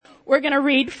We're going to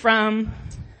read from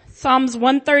Psalms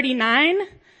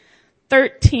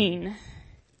 139:13.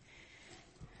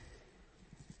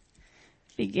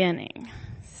 Beginning.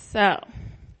 So,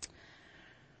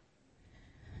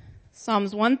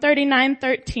 Psalms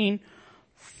 139:13.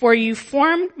 For you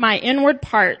formed my inward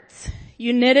parts.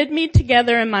 You knitted me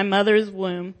together in my mother's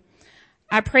womb.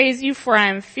 I praise you, for I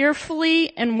am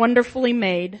fearfully and wonderfully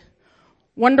made.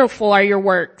 Wonderful are your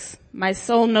works. My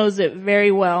soul knows it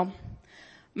very well.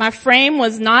 My frame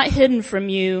was not hidden from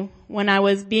you when I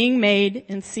was being made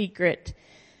in secret,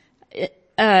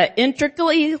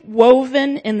 intricately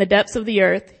woven in the depths of the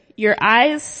earth. Your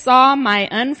eyes saw my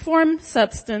unformed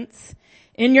substance.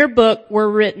 In your book were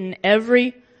written,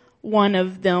 every one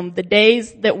of them, the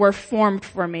days that were formed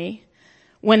for me,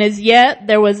 when as yet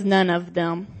there was none of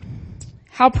them.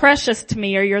 How precious to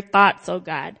me are your thoughts, O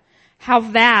God. How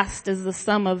vast is the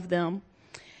sum of them.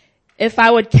 If I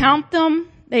would count them,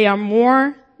 they are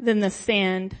more than the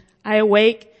sand. I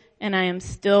awake and I am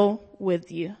still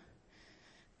with you.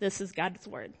 This is God's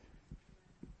word.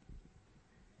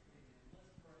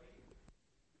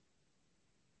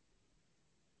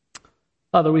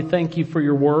 Father, we thank you for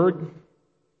your word.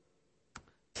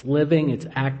 It's living, it's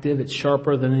active, it's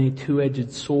sharper than any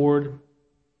two-edged sword,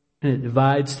 and it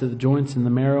divides to the joints and the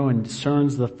marrow and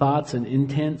discerns the thoughts and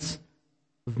intents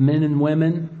of men and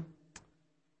women.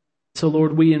 So,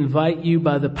 Lord, we invite you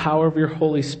by the power of your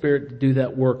Holy Spirit to do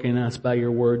that work in us by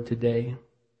your word today.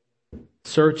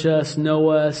 Search us, know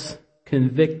us,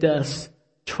 convict us,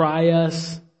 try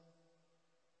us,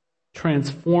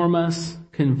 transform us,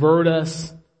 convert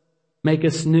us, make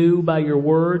us new by your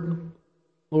word.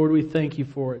 Lord, we thank you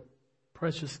for it.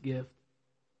 Precious gift.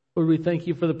 Lord, we thank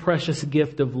you for the precious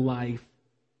gift of life.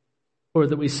 Lord,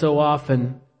 that we so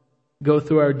often go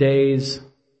through our days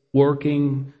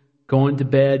working, going to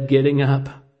bed, getting up,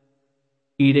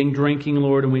 eating, drinking,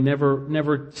 Lord, and we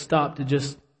never stop to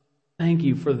just thank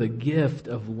you for the gift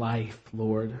of life,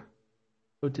 Lord.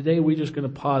 So today we're just going to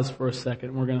pause for a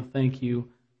second and we're going to thank you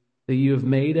that you have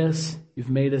made us. You've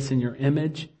made us in your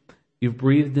image. You've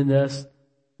breathed in us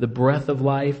the breath of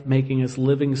life, making us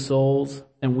living souls,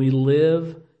 and we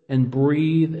live and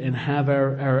breathe and have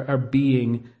our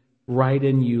being right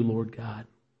in you, Lord God.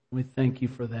 We thank you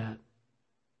for that.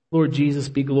 Lord Jesus,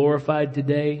 be glorified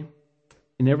today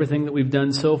in everything that we've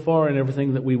done so far and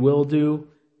everything that we will do,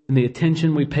 and the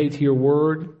attention we pay to your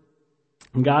word.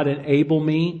 And God, enable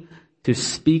me to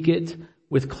speak it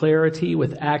with clarity,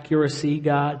 with accuracy,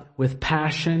 God, with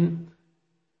passion,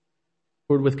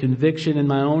 Lord, with conviction in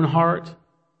my own heart.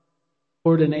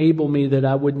 Lord, enable me that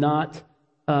I would not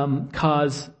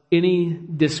cause any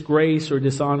disgrace or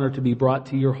dishonor to be brought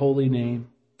to your holy name.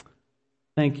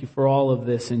 Thank you for all of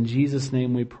this. In Jesus'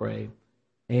 name we pray.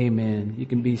 Amen. You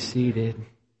can be seated.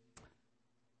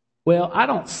 Well, I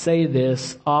don't say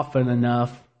this often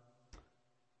enough,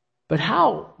 but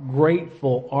how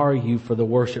grateful are you for the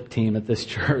worship team at this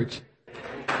church?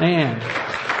 Man,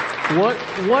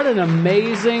 what an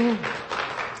amazing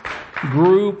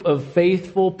group of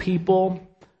faithful people.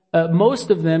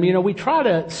 Most of them, we try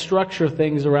to structure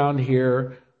things around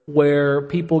here where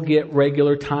people get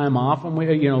regular time off and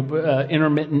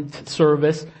intermittent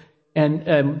service,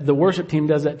 and the worship team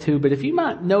does that too. But if you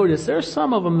might notice, there's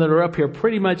some of them that are up here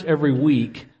pretty much every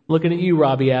week. Looking at you,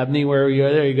 Robbie Abney, where you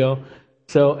are. There you go.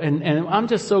 So, and I'm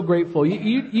just so grateful.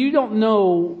 You don't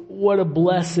know what a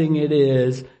blessing it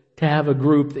is to have a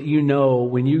group that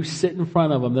when you sit in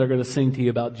front of them, they're going to sing to you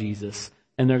about Jesus.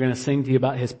 And they're going to sing to you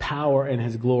about his power and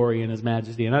his glory and his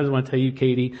majesty. And I just want to tell you,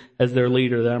 Katie, as their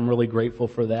leader, that I'm really grateful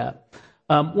for that.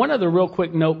 One other real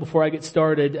quick note before I get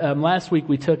started. Last week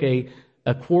we took a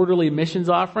quarterly missions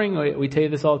offering. We tell you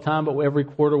this all the time, but every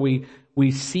quarter we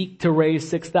seek to raise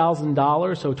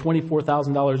 $6,000, so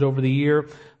 $24,000 over the year,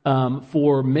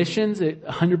 for missions.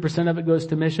 100% of it goes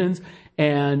to missions.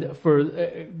 And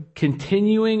for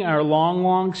continuing our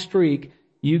long streak,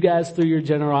 you guys, through your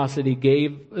generosity,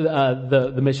 gave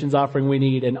the missions offering we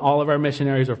need, and all of our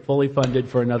missionaries are fully funded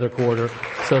for another quarter.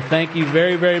 So thank you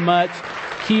very, very much.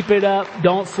 Keep it up.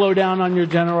 Don't slow down on your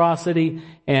generosity,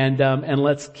 and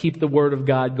let's keep the word of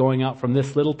God going out from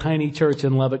this little tiny church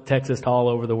in Lubbock, Texas, to all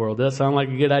over the world. Does that sound like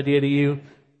a good idea to you?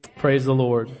 Praise the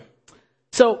Lord.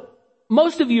 So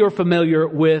most of you are familiar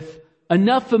with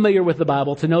the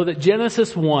Bible to know that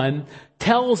Genesis 1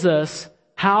 tells us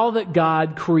how that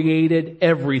God created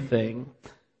everything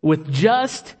with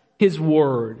just his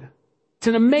word. It's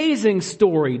an amazing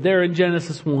story there in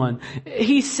Genesis 1.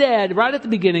 He said right at the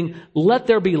beginning, let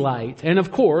there be light. And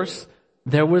of course,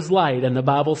 there was light. And the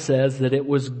Bible says that it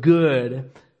was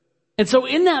good. And so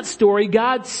in that story,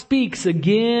 God speaks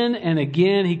again and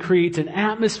again. He creates an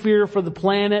atmosphere for the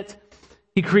planet.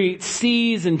 He creates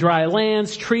seas and dry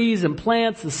lands, trees and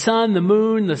plants, the sun, the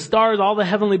moon, the stars, all the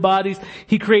heavenly bodies.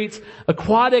 He creates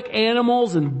aquatic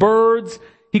animals and birds.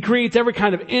 He creates every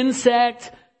kind of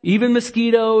insect, even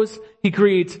mosquitoes. He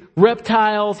creates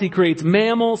reptiles. He creates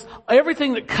mammals,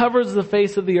 everything that covers the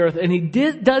face of the earth. And he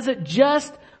does it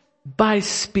just by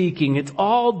speaking. It's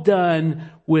all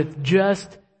done with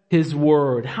just His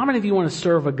Word. How many of you want to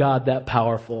serve a God that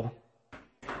powerful?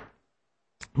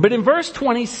 But in verse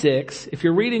 26, if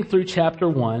you're reading through chapter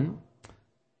 1,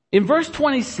 in verse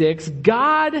 26,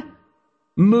 God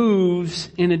moves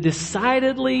in a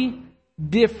decidedly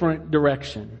different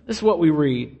direction. This is what we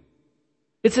read.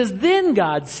 It says, "Then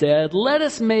God said, let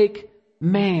us make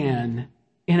man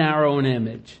in our own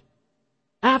image,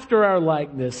 after our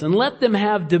likeness, and let them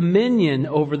have dominion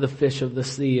over the fish of the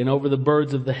sea, and over the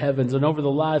birds of the heavens, and over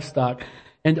the livestock,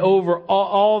 and over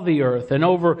all the earth, and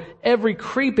over every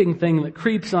creeping thing that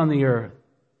creeps on the earth."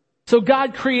 So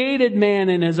God created man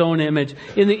in His own image.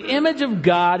 In the image of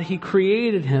God, He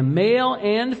created him. Male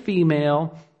and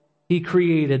female, He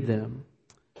created them.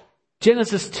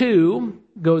 Genesis 2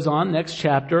 goes on, next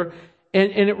chapter,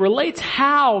 and it relates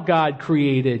how God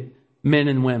created men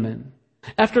and women.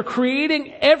 After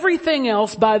creating everything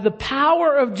else by the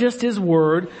power of just His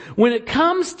Word, when it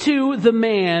comes to the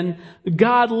man,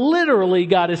 God literally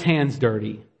got His hands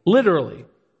dirty. Literally.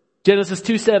 Genesis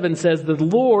 2:7 says, "The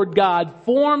Lord God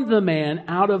formed the man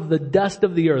out of the dust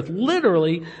of the earth."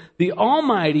 Literally, the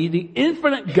Almighty, the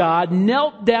infinite God,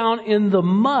 knelt down in the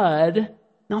mud.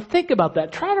 Now think about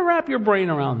that. Try to wrap your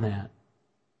brain around that.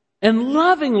 And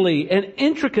lovingly and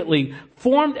intricately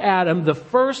formed Adam, the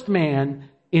first man,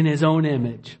 in His own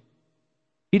image.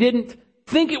 He didn't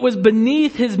think it was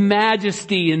beneath His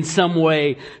majesty in some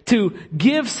way to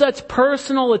give such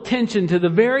personal attention to the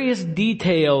various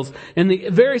details and the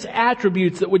various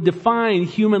attributes that would define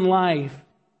human life.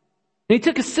 And He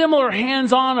took a similar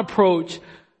hands-on approach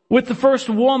with the first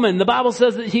woman. The Bible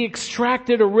says that He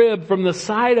extracted a rib from the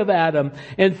side of Adam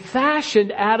and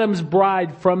fashioned Adam's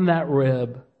bride from that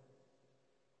rib.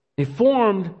 He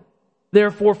formed,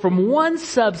 therefore, from one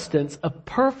substance, a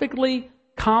perfectly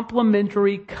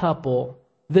complementary couple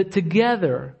that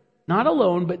together, not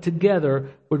alone, but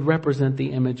together, would represent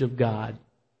the image of God.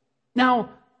 Now,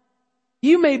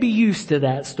 you may be used to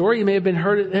that story. You may have been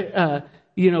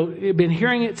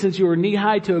hearing it since you were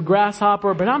knee-high to a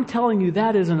grasshopper, but I'm telling you,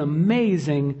 that is an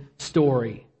amazing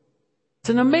story. It's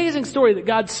an amazing story that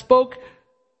God spoke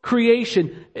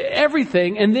creation,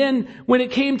 everything, and then when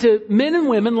it came to men and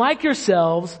women like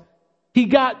yourselves, He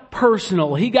got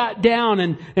personal. He got down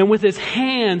and with His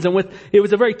hands, and it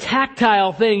was a very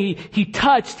tactile thing. He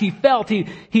touched, He felt,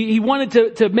 he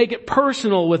wanted to make it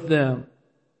personal with them.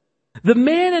 The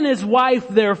man and his wife,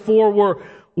 therefore, were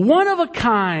one of a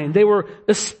kind. They were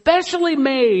especially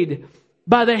made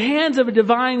by the hands of a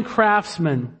divine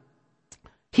craftsman.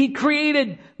 He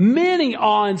created many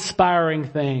awe-inspiring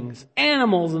things,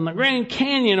 animals in the Grand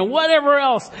Canyon and whatever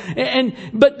else.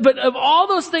 But of all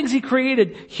those things He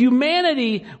created,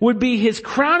 humanity would be His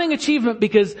crowning achievement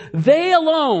because they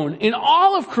alone, in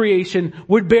all of creation,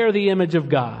 would bear the image of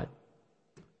God.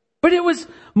 But it was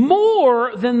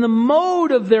more than the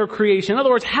mode of their creation. In other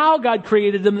words, how God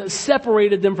created them that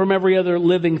separated them from every other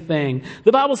living thing.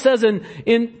 The Bible says in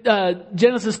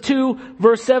Genesis 2,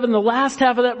 verse 7, the last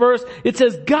half of that verse, it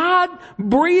says, God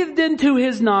breathed into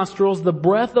his nostrils the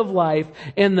breath of life,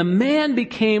 and the man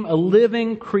became a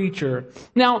living creature.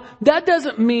 Now, that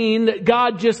doesn't mean that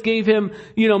God just gave him,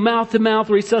 mouth-to-mouth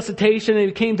resuscitation and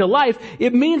he came to life.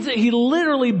 It means that he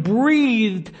literally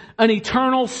breathed an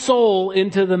eternal soul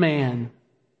into the man.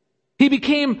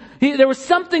 There was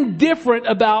something different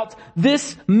about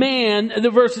this man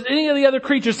versus any of the other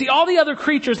creatures. See, all the other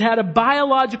creatures had a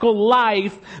biological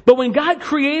life, but when God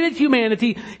created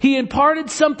humanity, he imparted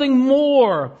something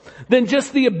more than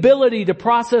just the ability to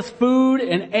process food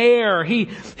and air. He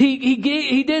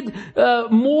did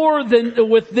more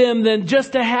with them than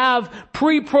just to have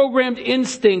pre-programmed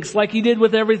instincts like he did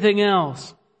with everything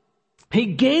else. He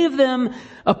gave them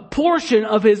a portion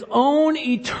of his own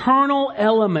eternal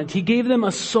element. He gave them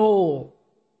a soul.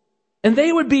 And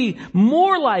they would be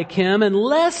more like him and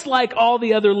less like all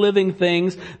the other living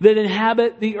things that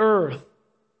inhabit the earth.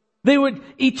 They would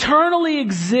eternally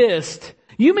exist.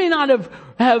 You may not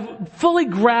have fully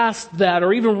grasped that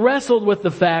or even wrestled with the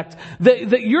fact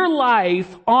that your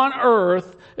life on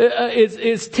earth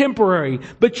is temporary.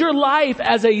 But your life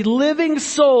as a living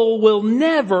soul will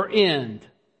never end.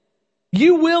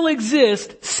 You will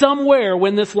exist somewhere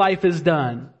when this life is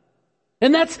done.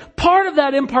 And that's part of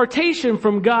that impartation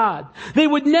from God. They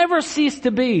would never cease to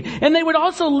be. And they would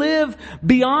also live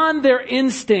beyond their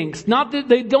instincts. Not that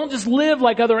they don't just live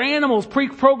like other animals,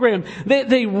 pre-programmed.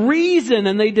 They reason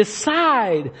and they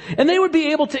decide. And they would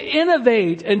be able to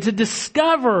innovate and to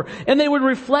discover. And they would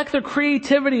reflect the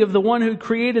creativity of the one who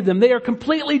created them. They are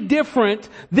completely different.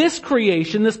 This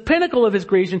creation, this pinnacle of His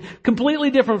creation, completely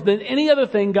different than any other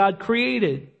thing God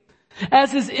created.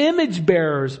 As His image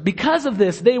bearers, because of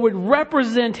this, they would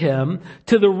represent Him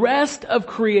to the rest of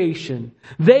creation.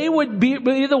 They would be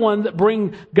the ones that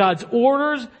bring God's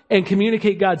orders and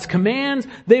communicate God's commands.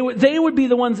 They would be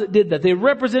the ones that did that. They would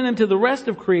represent Him to the rest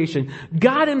of creation.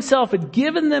 God Himself had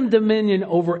given them dominion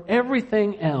over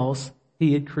everything else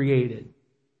He had created.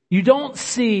 You don't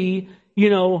see,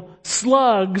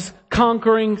 slugs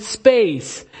conquering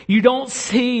space. You don't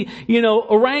see,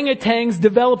 orangutans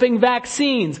developing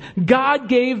vaccines. God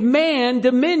gave man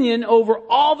dominion over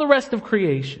all the rest of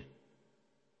creation.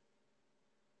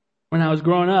 When I was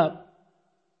growing up,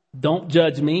 don't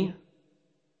judge me.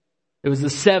 It was the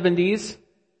 70s,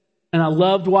 and I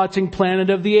loved watching Planet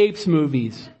of the Apes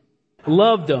movies.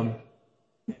 Loved them.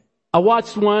 I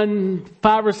watched one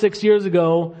 5 or 6 years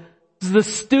ago. It's the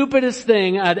stupidest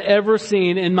thing I'd ever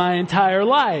seen in my entire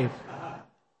life.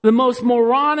 The most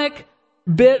moronic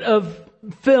bit of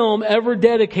film ever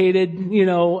dedicated,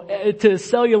 to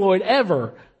celluloid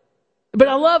ever. But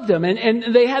I loved them.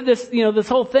 And they had this, this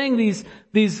whole thing,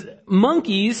 these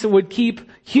monkeys would keep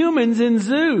humans in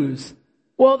zoos.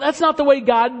 Well, that's not the way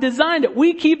God designed it.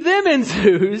 We keep them in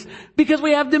zoos because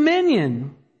we have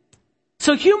dominion.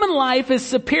 So human life is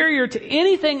superior to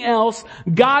anything else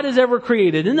God has ever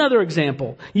created. Another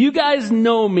example. You guys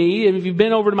know me, and if you've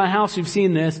been over to my house, you've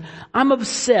seen this. I'm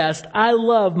obsessed. I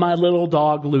love my little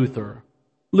dog, Luther.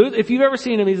 If you've ever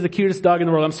seen him, he's the cutest dog in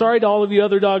the world. I'm sorry to all of you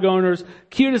other dog owners.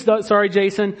 Cutest dog, sorry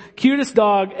Jason. Cutest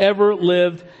dog ever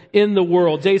lived in the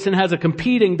world. Jason has a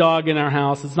competing dog in our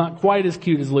house. It's not quite as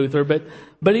cute as Luther,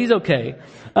 but he's okay.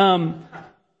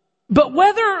 But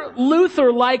whether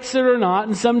Luther likes it or not,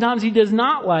 and sometimes he does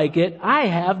not like it, I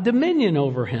have dominion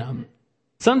over him.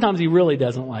 Sometimes he really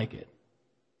doesn't like it.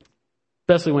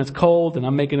 Especially when it's cold and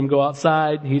I'm making him go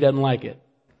outside, he doesn't like it.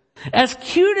 As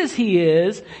cute as he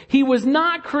is, he was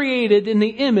not created in the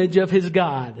image of his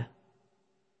God.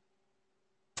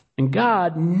 And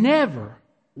God never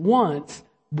once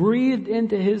breathed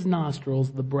into his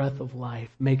nostrils the breath of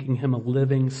life, making him a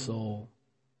living soul.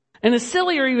 And as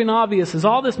silly or even obvious as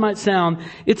all this might sound,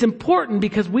 it's important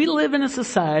because we live in a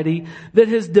society that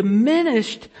has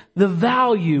diminished the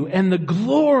value and the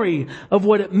glory of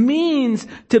what it means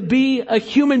to be a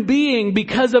human being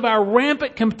because of our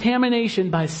rampant contamination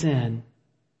by sin.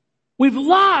 We've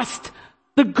lost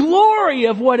the glory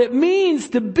of what it means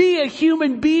to be a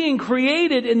human being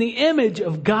created in the image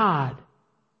of God.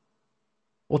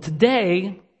 Well,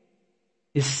 today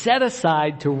is set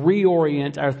aside to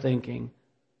reorient our thinking.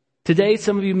 Today,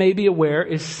 some of you may be aware,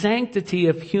 is Sanctity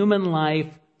of Human Life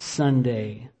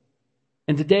Sunday.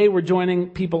 And today we're joining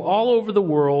people all over the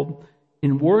world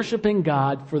in worshiping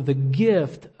God for the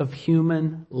gift of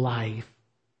human life.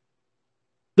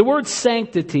 The word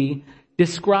sanctity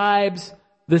describes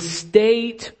the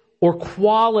state or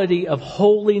quality of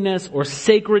holiness or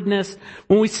sacredness.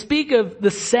 When we speak of the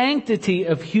sanctity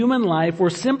of human life, we're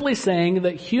simply saying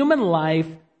that human life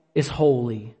is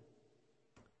holy.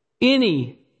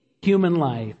 Any human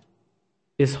life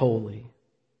is holy.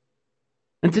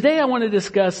 And today I want to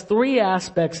discuss 3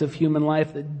 aspects of human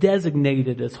life that designate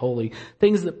it as holy.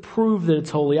 Things that prove that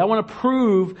it's holy. I want to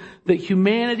prove that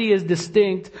humanity is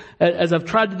distinct, as I've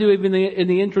tried to do even in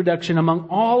the introduction, among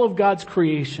all of God's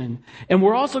creation. And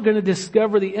we're also going to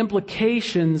discover the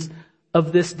implications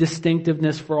of this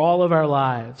distinctiveness for all of our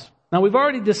lives. Now, we've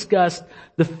already discussed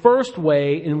the first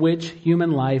way in which human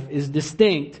life is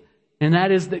distinct. And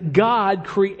that is that God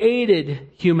created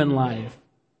human life.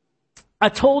 I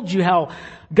told you how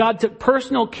God took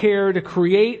personal care to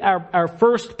create our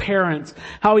first parents,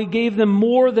 how He gave them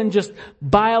more than just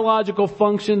biological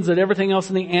functions that everything else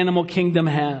in the animal kingdom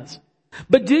has.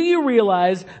 But do you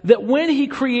realize that when He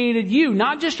created you,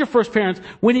 not just your first parents,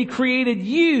 when He created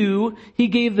you, He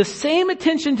gave the same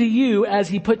attention to you as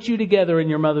He put you together in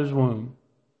your mother's womb?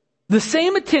 The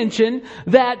same attention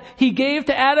that He gave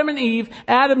to Adam and Eve,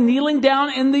 Adam kneeling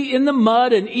down in the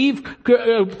mud and Eve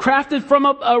crafted from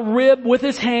a rib with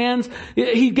his hands.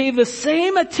 He gave the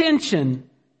same attention.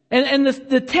 And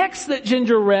the text that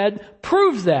Ginger read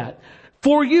proves that.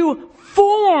 For you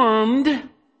formed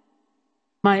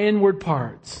my inward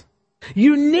parts.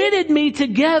 You knitted me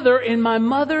together in my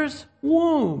mother's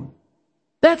womb.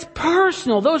 That's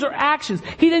personal. Those are actions.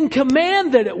 He didn't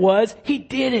command that it was. He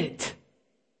did it.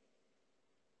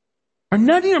 Are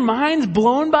none of your minds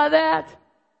blown by that?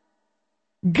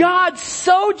 God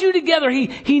sewed you together.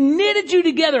 He knitted you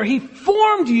together. He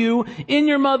formed you in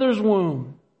your mother's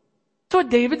womb. That's what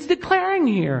David's declaring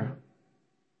here.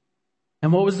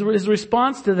 And what was his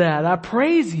response to that? I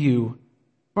praise you,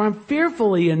 for I'm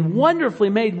fearfully and wonderfully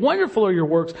made. Wonderful are your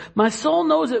works. My soul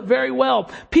knows it very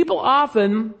well. People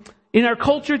often in our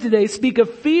culture today speak of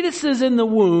fetuses in the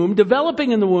womb,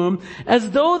 developing in the womb,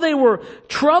 as though they were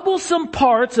troublesome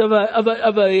parts of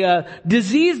a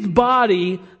diseased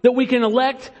body that we can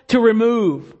elect to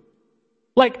remove.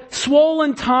 Like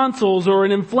swollen tonsils or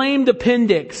an inflamed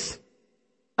appendix.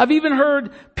 I've even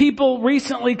heard people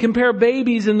recently compare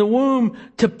babies in the womb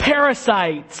to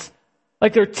parasites,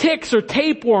 like they're ticks or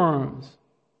tapeworms.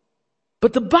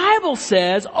 But the Bible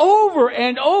says over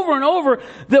and over and over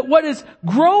that what is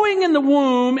growing in the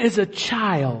womb is a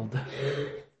child.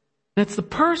 That's the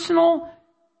personal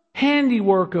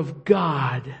handiwork of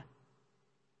God.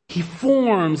 He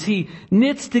forms, He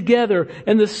knits together.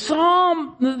 And the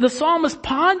psalmist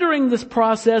pondering this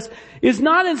process is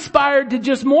not inspired to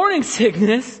just morning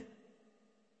sickness.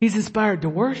 He's inspired to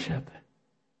worship.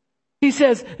 He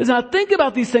says, as I think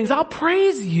about these things, I'll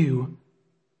praise you.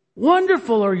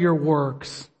 Wonderful are your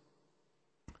works.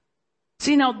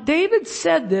 See, now David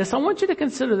said this. I want you to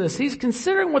consider this. He's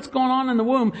considering what's going on in the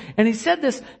womb. And he said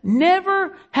this,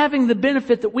 never having the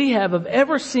benefit that we have of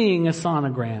ever seeing a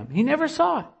sonogram. He never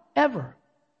saw it, ever.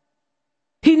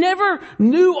 He never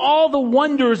knew all the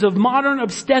wonders of modern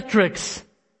obstetrics.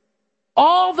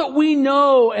 All that we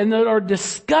know and that are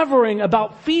discovering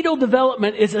about fetal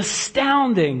development is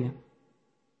astounding.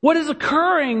 What is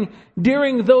occurring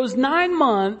during those 9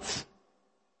 months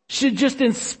should just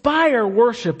inspire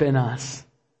worship in us.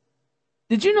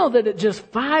 Did you know that at just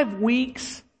 5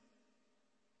 weeks,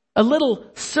 a little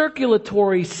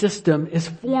circulatory system is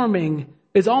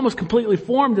almost completely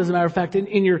formed, as a matter of fact,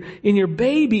 in your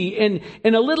baby,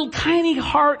 and a little tiny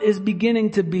heart is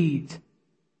beginning to beat.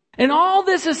 And all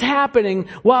this is happening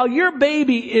while your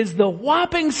baby is the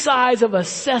whopping size of a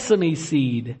sesame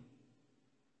seed.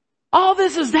 All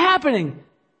this is happening.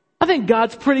 I think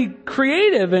God's pretty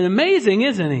creative and amazing,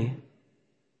 isn't He?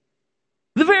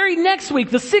 The very next week,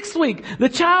 the 6th week, the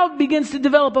child begins to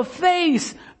develop a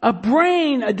face, a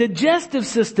brain, a digestive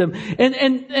system,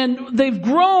 and they've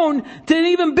grown to an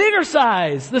even bigger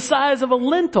size, the size of a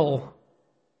lentil.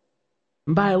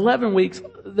 And by 11 weeks,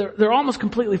 they're almost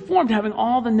completely formed, having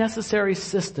all the necessary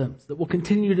systems that will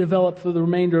continue to develop for the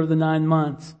remainder of the 9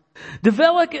 months.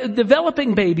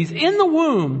 Developing babies in the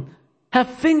womb have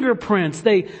fingerprints,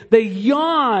 they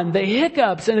yawn, they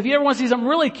hiccups, and if you ever want to see something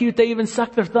really cute, they even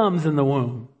suck their thumbs in the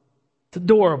womb. It's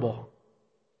adorable.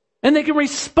 And they can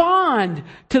respond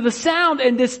to the sound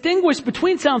and distinguish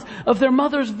between sounds of their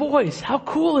mother's voice. How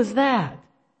cool is that?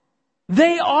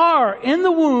 They are, in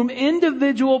the womb,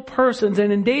 individual persons,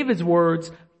 and in David's words,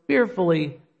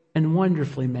 fearfully and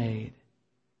wonderfully made.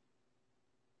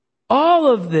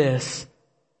 All of this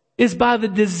is by the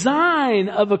design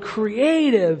of a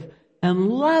creative and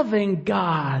loving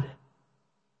God.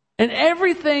 And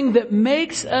everything that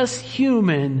makes us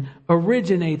human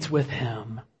originates with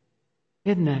Him.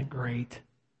 Isn't that great?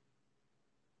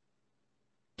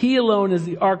 He alone is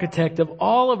the architect of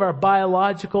all of our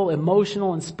biological,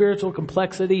 emotional, and spiritual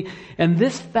complexity. And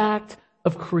this fact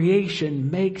of creation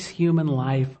makes human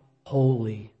life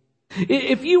holy.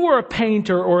 If you were a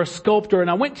painter or a sculptor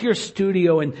and I went to your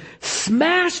studio and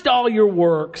smashed all your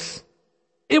works,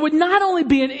 it would not only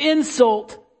be an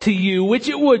insult to you, which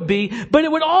it would be, but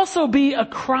it would also be a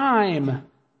crime.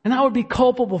 And I would be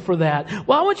culpable for that.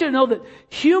 Well, I want you to know that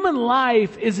human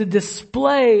life is a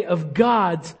display of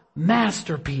God's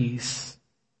masterpiece.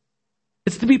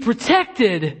 It's to be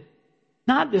protected,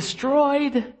 not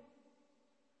destroyed.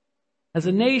 As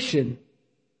a nation,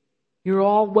 you're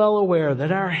all well aware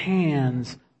that our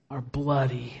hands are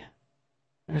bloody.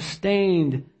 They're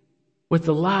stained with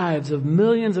the lives of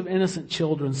millions of innocent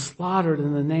children slaughtered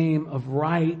in the name of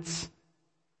rights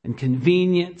and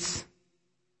convenience.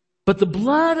 But the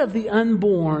blood of the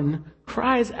unborn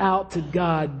cries out to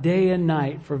God day and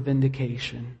night for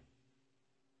vindication.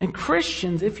 And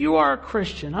Christians, if you are a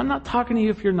Christian, I'm not talking to you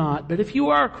if you're not, but if you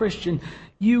are a Christian,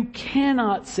 you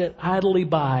cannot sit idly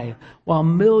by while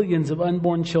millions of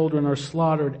unborn children are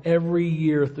slaughtered every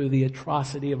year through the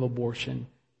atrocity of abortion.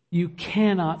 You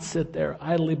cannot sit there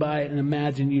idly by and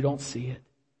imagine you don't see it.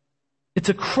 It's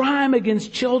a crime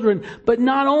against children, but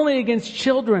not only against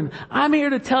children. I'm here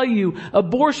to tell you,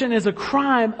 abortion is a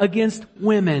crime against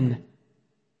women.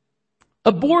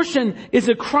 Abortion is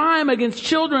a crime against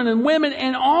children and women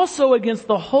and also against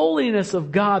the holiness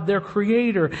of God, their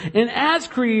Creator. And as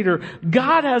Creator,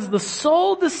 God has the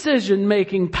sole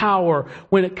decision-making power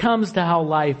when it comes to how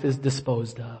life is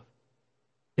disposed of.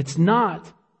 It's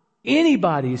not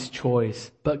anybody's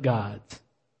choice but God's.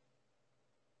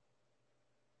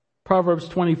 Proverbs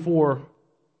 24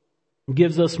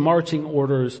 gives us marching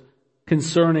orders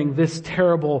concerning this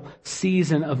terrible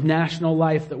season of national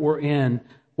life that we're in,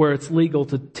 where it's legal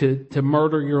to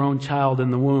murder your own child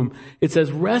in the womb. It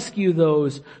says, rescue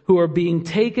those who are being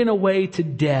taken away to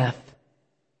death.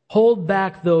 Hold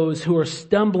back those who are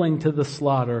stumbling to the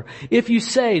slaughter. If you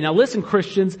say, now listen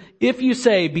Christians, if you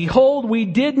say, behold, we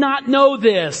did not know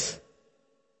this,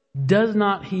 does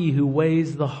not he who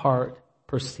weighs the heart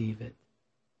perceive it?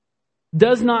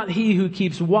 Does not he who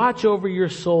keeps watch over your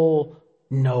soul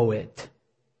know it?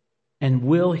 And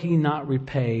will he not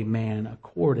repay man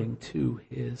according to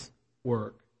his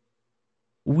work?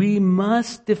 We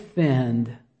must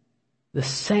defend the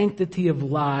sanctity of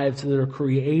lives that are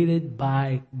created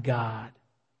by God.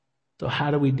 So how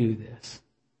do we do this?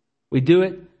 We do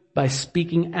it by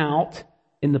speaking out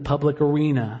in the public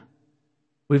arena.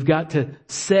 We've got to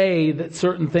say that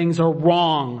certain things are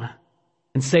wrong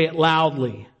and say it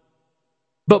loudly.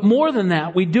 But more than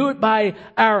that, we do it by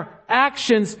our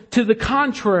actions to the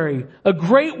contrary. A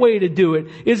great way to do it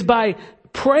is by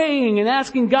praying and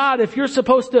asking God if you're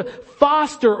supposed to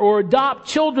foster or adopt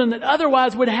children that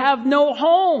otherwise would have no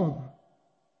home.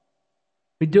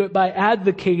 We do it by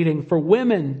advocating for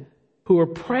women who are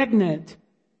pregnant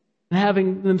and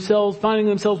finding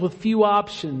themselves with few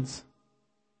options.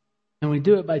 And we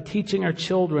do it by teaching our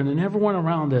children and everyone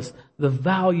around us the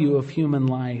value of human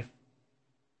life.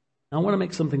 I want to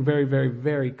make something very, very,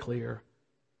 very clear.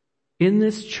 In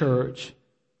this church,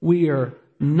 we are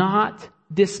not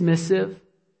dismissive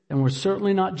and we're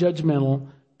certainly not judgmental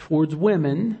towards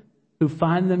women who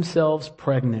find themselves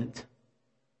pregnant,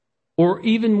 or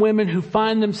even women who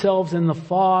find themselves in the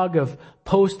fog of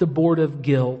post-abortive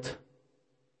guilt.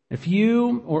 If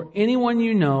you or anyone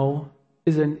you know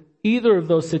is in either of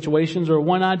those situations or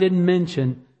one I didn't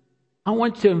mention, I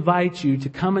want to invite you to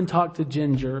come and talk to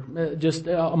Ginger.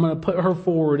 I'm going to put her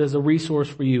forward as a resource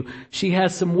for you. She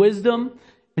has some wisdom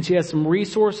and she has some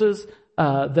resources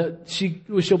that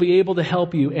she'll be able to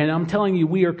help you. And I'm telling you,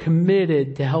 we are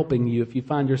committed to helping you if you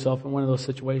find yourself in one of those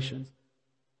situations.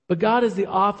 But God is the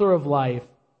author of life,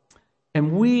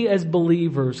 and we as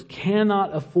believers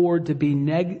cannot afford to be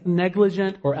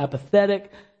negligent or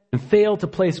apathetic and fail to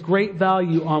place great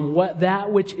value on that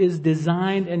which is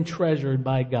designed and treasured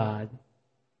by God.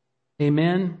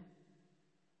 Amen?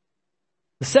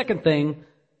 The second thing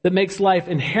that makes life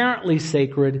inherently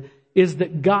sacred is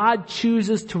that God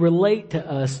chooses to relate to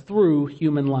us through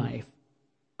human life.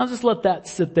 I'll just let that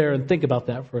sit there and think about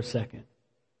that for a second.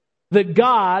 That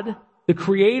God, the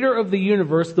creator of the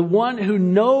universe, the one who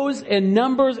knows and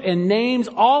numbers and names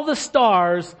all the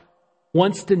stars,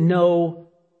 wants to know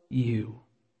you.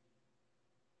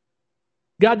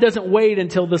 God doesn't wait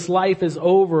until this life is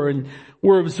over and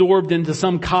we're absorbed into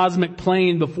some cosmic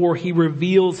plane before He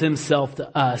reveals Himself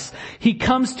to us. He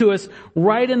comes to us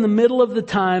right in the middle of the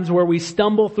times where we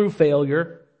stumble through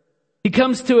failure. He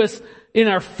comes to us in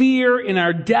our fear, in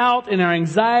our doubt, in our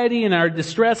anxiety, in our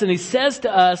distress, and He says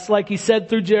to us, like He said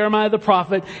through Jeremiah the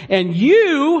prophet, "And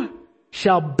you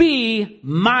shall be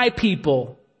my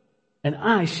people, and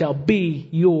I shall be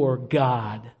your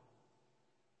God."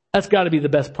 That's got to be the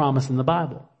best promise in the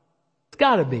Bible. It's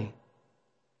got to be.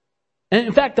 And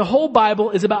in fact, the whole Bible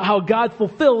is about how God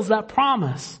fulfills that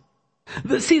promise.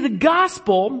 See, the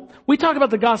gospel, we talk about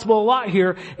the gospel a lot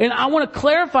here, and I want to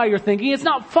clarify your thinking. It's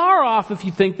not far off if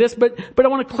you think this, but I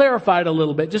want to clarify it a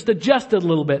little bit, just adjust it a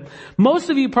little bit. Most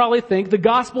of you probably think the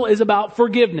gospel is about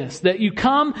forgiveness, that you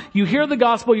come, you hear the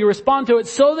gospel, you respond to it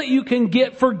so that you can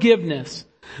get forgiveness.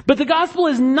 But the gospel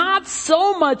is not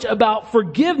so much about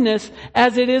forgiveness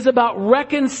as it is about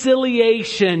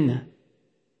reconciliation.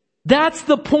 That's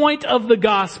the point of the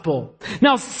gospel.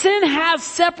 Now, sin has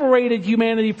separated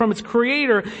humanity from its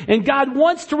creator, and God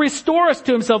wants to restore us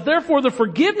to Himself. Therefore, the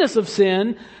forgiveness of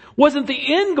sin wasn't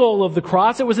the end goal of the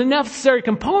cross. It was a necessary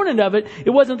component of it.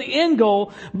 It wasn't the end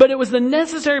goal, but it was the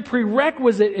necessary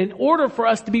prerequisite in order for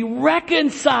us to be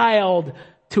reconciled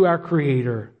to our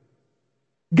Creator.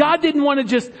 God didn't want to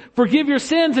just forgive your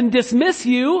sins and dismiss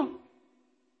you.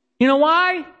 You know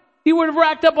why? He would have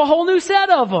racked up a whole new set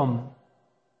of them.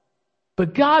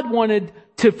 But God wanted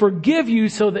to forgive you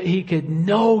so that He could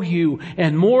know you,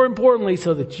 and more importantly,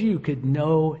 so that you could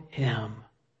know Him.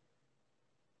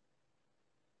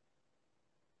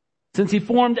 Since He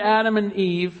formed Adam and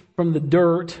Eve from the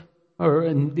dirt or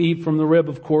and Eve from the rib,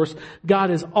 of course, God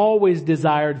has always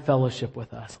desired fellowship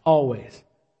with us. Always.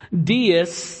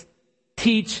 Deists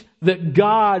teach that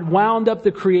God wound up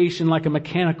the creation like a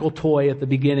mechanical toy at the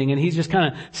beginning, and He's just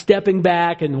kind of stepping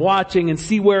back and watching and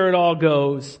see where it all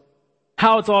goes,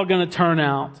 how it's all going to turn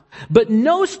out. But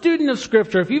no student of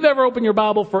Scripture, if you've ever opened your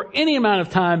Bible for any amount of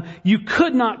time, you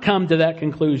could not come to that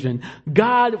conclusion.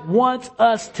 God wants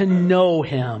us to know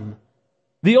Him.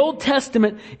 The Old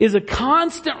Testament is a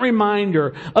constant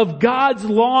reminder of God's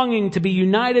longing to be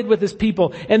united with His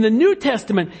people. And the New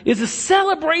Testament is a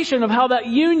celebration of how that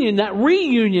union, that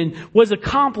reunion was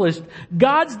accomplished.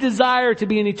 God's desire to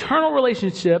be in eternal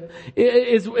relationship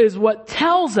is what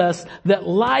tells us that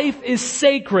life is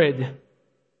sacred.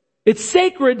 It's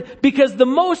sacred because the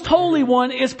Most Holy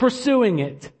One is pursuing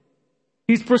it.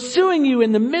 He's pursuing you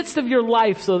in the midst of your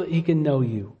life so that He can know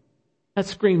you. That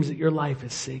screams that your life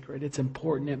is sacred. It's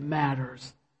important. It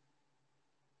matters.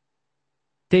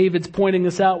 David's pointing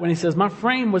this out when he says, my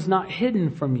frame was not hidden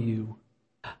from you.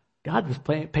 God was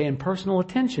paying personal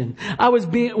attention.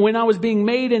 When I was being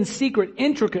made in secret,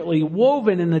 intricately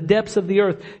woven in the depths of the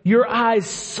earth, your eyes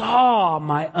saw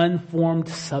my unformed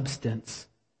substance.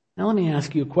 Now let me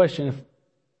ask you a question.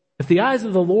 If the eyes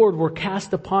of the Lord were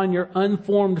cast upon your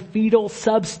unformed fetal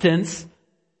substance,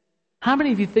 how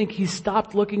many of you think He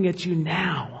stopped looking at you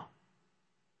now?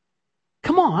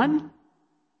 Come on.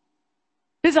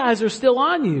 His eyes are still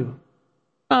on you.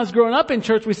 When I was growing up in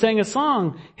church, we sang a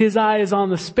song, His eye is on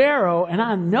the sparrow, and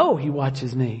I know He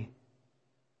watches me.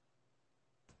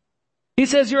 He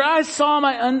says, your eyes saw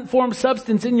my unformed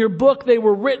substance. In your book they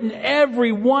were written,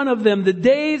 every one of them, the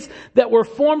days that were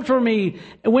formed for me,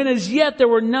 when as yet there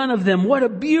were none of them. What a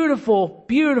beautiful,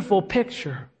 beautiful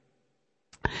picture.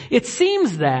 It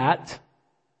seems that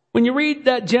when you read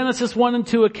that Genesis 1 and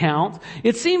 2 account,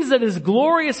 it seems that as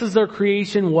glorious as their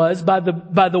creation was by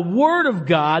the Word of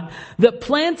God, that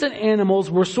plants and animals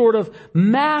were sort of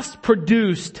mass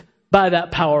produced by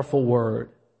that powerful Word.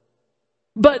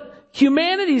 But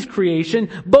humanity's creation,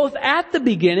 both at the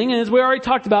beginning and as we already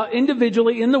talked about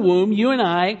individually in the womb, you and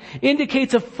I,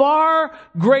 indicates a far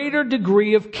greater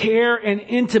degree of care and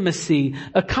intimacy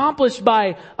accomplished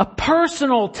by a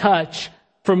personal touch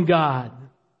from God.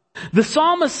 The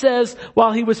psalmist says,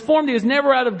 while he was formed, he was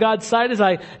never out of God's sight,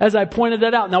 as I pointed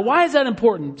that out. Now, why is that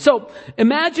important? So,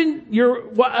 imagine you're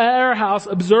at our house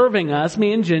observing us,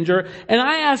 me and Ginger, and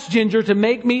I asked Ginger to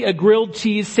make me a grilled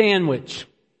cheese sandwich.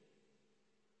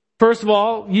 First of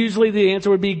all, usually the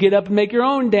answer would be get up and make your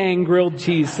own dang grilled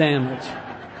cheese sandwich.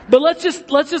 But let's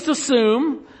just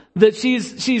assume that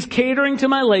she's catering to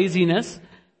my laziness,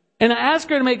 and I ask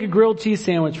her to make a grilled cheese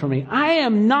sandwich for me. I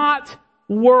am not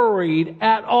worried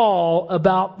at all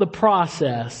about the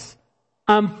process.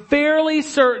 I'm fairly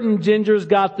certain Ginger's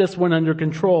got this one under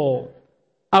control.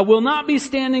 I will not be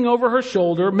standing over her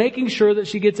shoulder, making sure that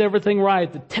she gets everything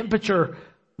right. The temperature,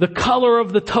 the color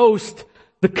of the toast,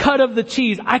 the cut of the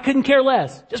cheese. I couldn't care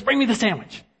less. Just bring me the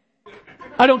sandwich.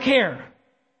 I don't care.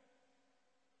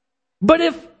 But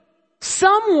if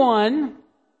someone,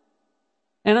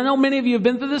 and I know many of you have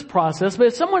been through this process, but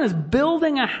if someone is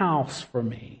building a house for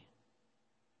me,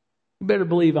 you better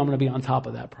believe I'm going to be on top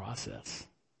of that process.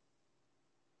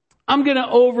 I'm going to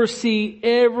oversee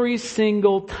every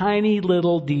single tiny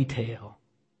little detail.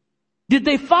 Did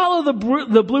they follow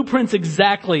the blueprints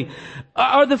exactly?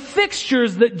 Are the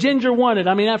fixtures that Ginger wanted,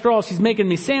 I mean, after all, she's making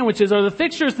me sandwiches, are the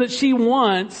fixtures that she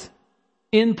wants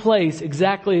in place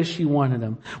exactly as she wanted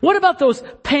them? What about those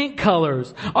paint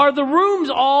colors? Are the rooms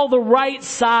all the right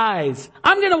size?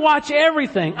 I'm going to watch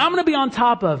everything. I'm going to be on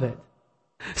top of it.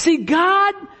 See,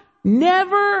 God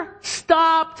never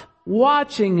stopped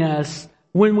watching us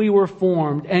when we were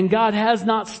formed, and God has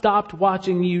not stopped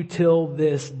watching you till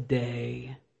this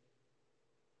day.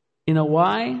 You know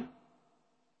why?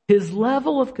 His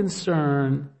level of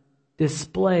concern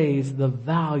displays the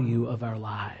value of our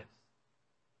lives.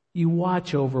 You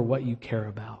watch over what you care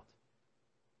about.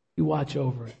 You watch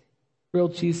over it.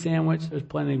 Grilled cheese sandwich, there's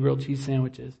plenty of grilled cheese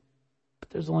sandwiches,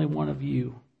 but there's only one of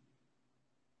you.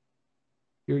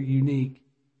 You're unique.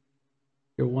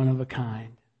 You're one of a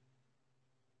kind.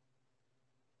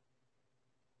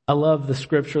 I love the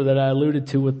scripture that I alluded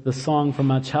to with the song from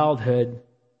my childhood.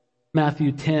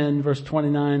 Matthew 10 verse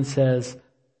 29 says,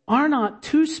 are not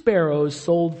 2 sparrows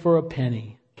sold for a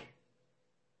penny?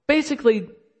 Basically,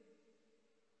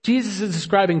 Jesus is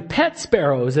describing pet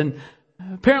sparrows, and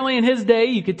apparently in his day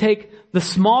you could take the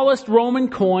smallest Roman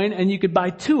coin and you could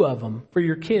buy 2 of them for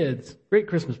your kids. Great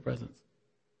Christmas presents.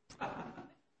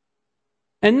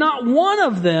 And not one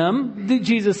of them,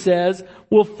 Jesus says,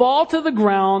 will fall to the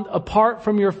ground apart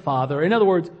from your Father. In other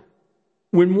words,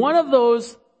 when one of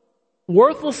those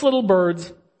worthless little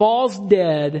birds, falls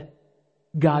dead,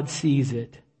 God sees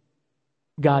it.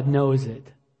 God knows it.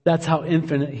 That's how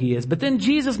infinite He is. But then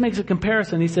Jesus makes a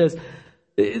comparison. He says,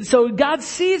 so God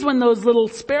sees when those little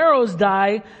sparrows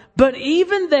die, but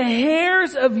even the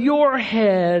hairs of your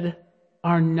head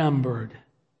are numbered.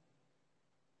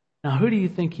 Now, who do you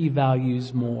think He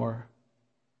values more?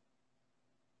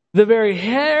 The very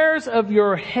hairs of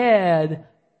your head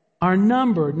are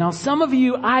numbered. Now, some of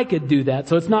you, I could do that,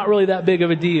 so it's not really that big of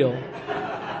a deal.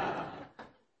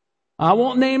 I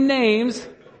won't name names,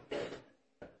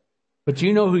 but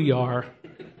you know who you are.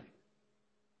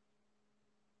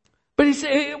 But he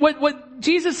said, what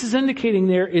Jesus is indicating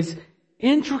there is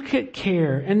intricate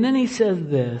care. And then He says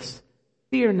this,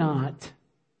 fear not.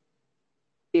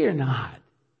 Fear not.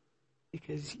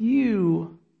 Because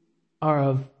you are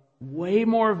of way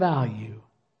more value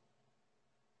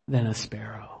than a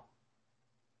sparrow.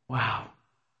 Wow.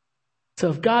 So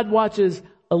if God watches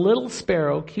a little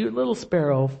sparrow, cute little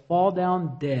sparrow, fall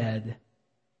down dead,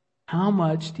 how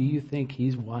much do you think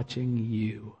He's watching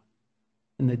you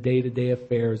in the day-to-day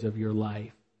affairs of your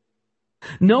life?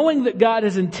 Knowing that God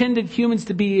has intended humans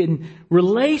to be in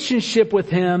relationship with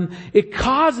Him, it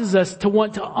causes us to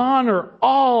want to honor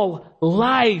all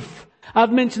life.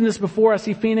 I've mentioned this before. I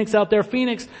see Phoenix out there.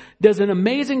 Phoenix does an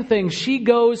amazing thing. She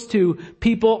goes to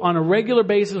people on a regular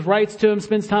basis, writes to them,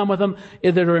 spends time with them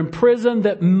that are in prison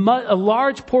that a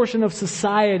large portion of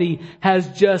society has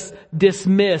just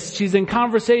dismissed. She's in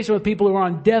conversation with people who are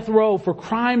on death row for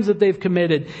crimes that they've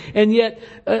committed. And yet,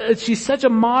 she's such a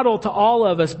model to all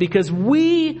of us because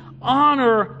we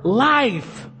honor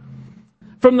life.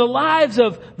 From the lives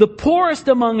of the poorest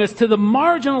among us to the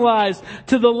marginalized,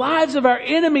 to the lives of our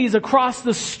enemies across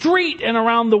the street and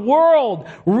around the world.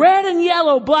 Red and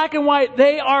yellow, black and white,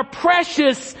 they are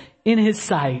precious in His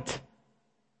sight.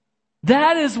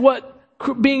 That is what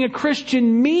being a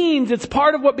Christian means. It's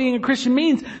part of what being a Christian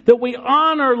means, that we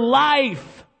honor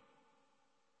life.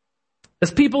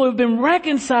 As people who have been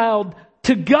reconciled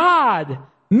to God.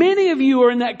 Many of you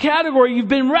are in that category. You've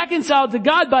been reconciled to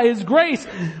God by His grace.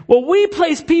 Well, we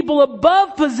place people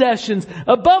above possessions,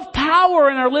 above power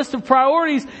in our list of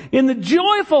priorities in the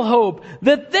joyful hope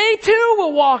that they too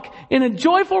will walk in a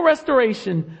joyful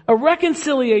restoration, a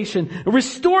reconciliation, a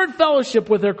restored fellowship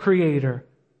with their Creator.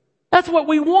 That's what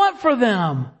we want for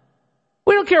them.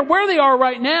 We don't care where they are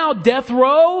right now, death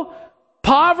row,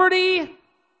 poverty,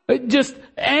 just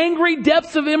angry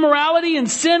depths of immorality and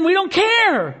sin. We don't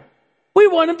care. We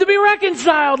want them to be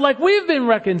reconciled like we've been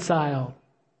reconciled.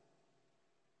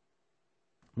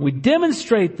 We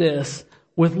demonstrate this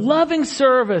with loving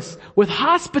service, with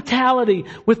hospitality,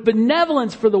 with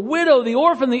benevolence for the widow, the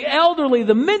orphan, the elderly,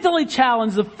 the mentally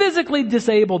challenged, the physically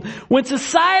disabled. When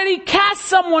society casts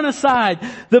someone aside,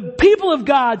 the people of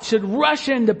God should rush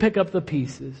in to pick up the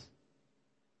pieces.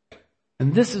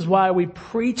 And this is why we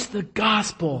preach the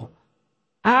gospel.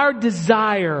 Our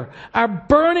desire, our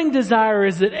burning desire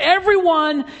is that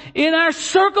everyone in our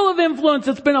circle of influence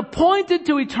that's been appointed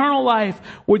to eternal life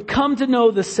would come to know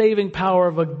the saving power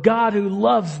of a God who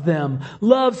loves them,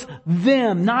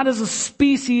 not as a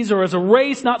species or as a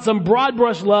race, not some broad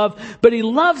brush love, but He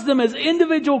loves them as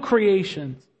individual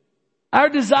creations. Our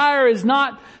desire is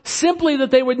not simply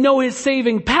that they would know His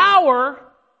saving power,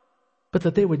 but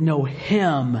that they would know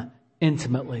Him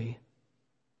intimately.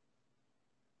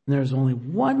 And there's only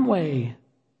one way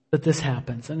that this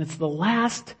happens, and it's the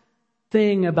last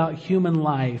thing about human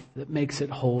life that makes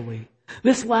it holy.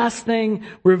 This last thing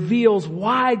reveals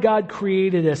why God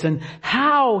created us and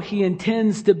how He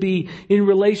intends to be in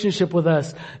relationship with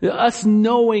us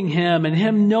knowing Him and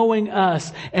Him knowing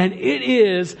us. And it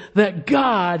is that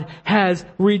God has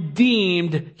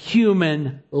redeemed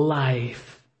human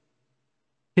life.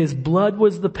 His blood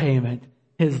was the payment.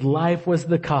 His life was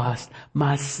the cost.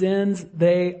 My sins,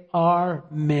 they are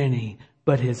many,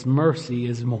 but His mercy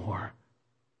is more.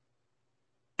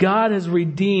 God has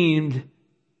redeemed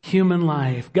human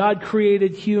life. God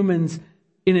created humans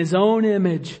in His own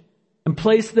image and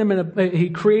placed them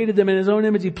He created them in His own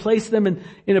image. He placed them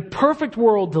in a perfect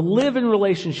world to live in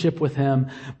relationship with Him.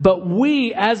 But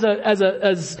we, as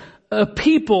a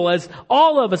people, as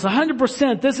all of us,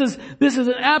 100%, this is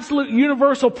an absolute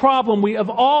universal problem. We have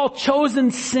all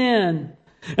chosen sin.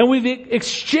 And we've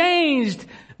exchanged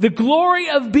the glory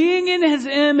of being in His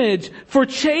image for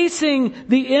chasing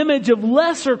the image of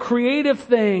lesser creative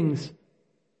things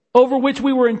over which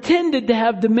we were intended to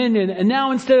have dominion. And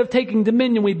now instead of taking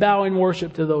dominion, we bow in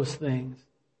worship to those things.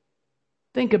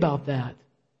 Think about that.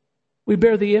 We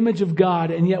bear the image of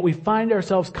God, and yet we find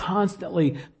ourselves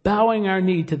constantly bowing our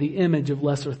knee to the image of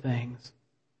lesser things.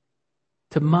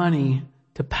 To money,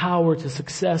 to power, to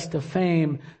success, to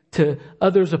fame, to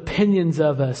others' opinions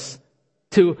of us,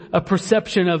 to a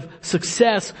perception of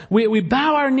success. We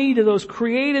bow our knee to those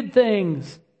created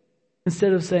things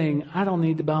instead of saying, I don't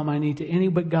need to bow my knee to any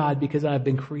but God because I've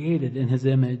been created in His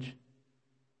image.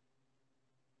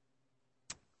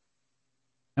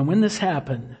 And when this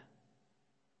happened,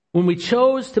 when we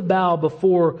chose to bow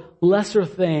before lesser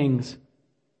things,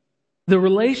 the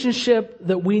relationship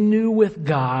that we knew with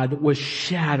God was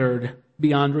shattered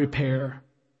beyond repair.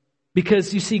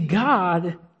 Because you see,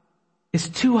 God is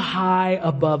too high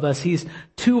above us. He's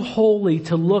too holy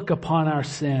to look upon our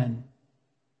sin.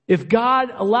 If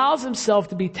God allows Himself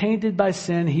to be tainted by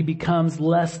sin, He becomes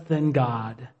less than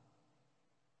God.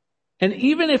 And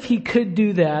even if He could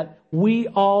do that, we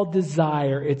all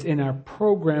desire, it's in our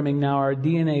programming now, our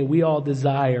DNA, we all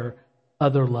desire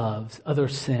other loves, other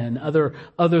sin,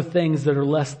 other things that are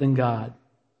less than God.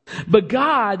 But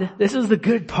God, this is the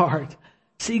good part.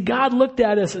 See, God looked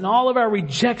at us and all of our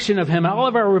rejection of Him, all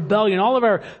of our rebellion, all of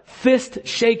our fist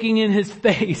shaking in His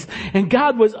face. And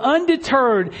God was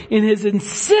undeterred in His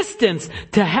insistence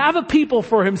to have a people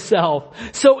for Himself.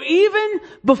 So even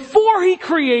before He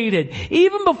created,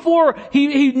 even before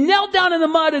He knelt down in the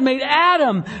mud and made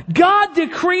Adam, God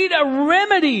decreed a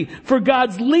remedy for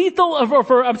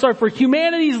for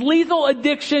humanity's lethal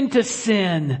addiction to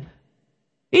sin.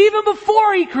 Even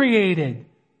before He created.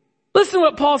 Listen to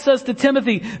what Paul says to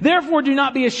Timothy. Therefore do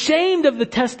not be ashamed of the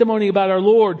testimony about our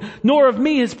Lord, nor of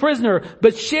me his prisoner,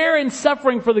 but share in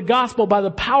suffering for the gospel by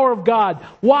the power of God.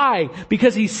 Why?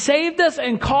 Because He saved us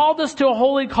and called us to a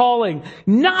holy calling,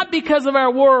 not because of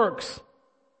our works.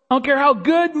 I don't care how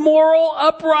good, moral,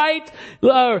 upright,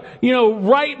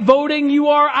 right voting you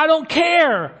are. I don't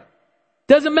care.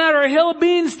 Doesn't matter a hill of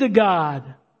beans to God.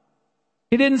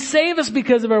 He didn't save us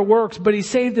because of our works, but He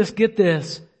saved us, get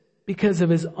this, because of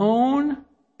His own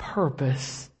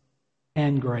purpose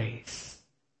and grace.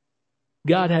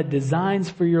 God had designs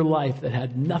for your life that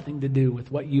had nothing to do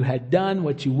with what you had done,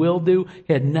 what you will do.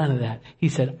 He had none of that. He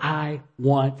said, I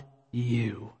want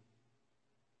you.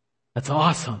 That's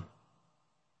awesome.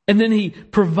 And then He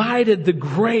provided the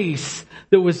grace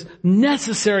that was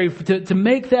necessary to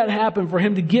make that happen, for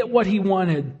Him to get what He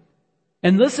wanted.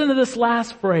 And listen to this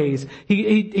last phrase.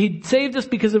 He saved us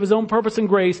because of His own purpose and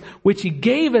grace, which He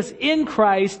gave us in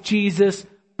Christ Jesus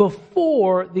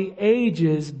before the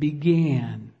ages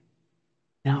began.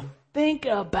 Now think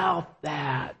about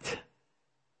that.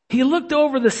 He looked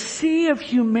over the sea of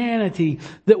humanity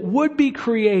that would be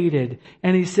created,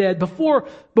 and He said, before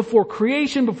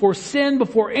creation, before sin,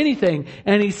 before anything,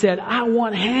 and He said, I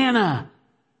want Hannah.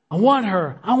 I want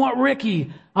her. I want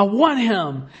Ricky. I want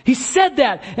him. He said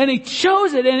that, and He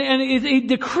chose it, and He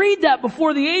decreed that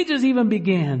before the ages even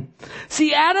began.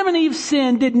 See, Adam and Eve's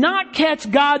sin did not catch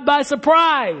God by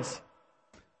surprise.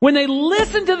 When they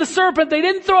listened to the serpent, they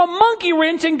didn't throw a monkey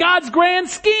wrench in God's grand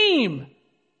scheme.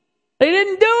 They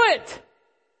didn't do it.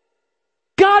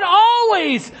 God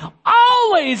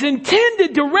always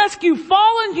intended to rescue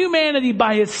fallen humanity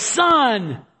by His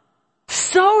Son,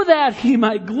 so that He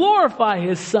might glorify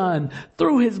His Son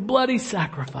through His bloody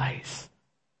sacrifice.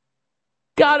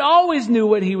 God always knew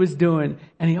what He was doing,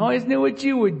 and He always knew what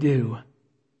you would do.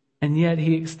 And yet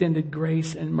He extended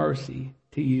grace and mercy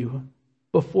to you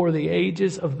before the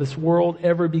ages of this world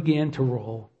ever began to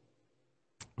roll.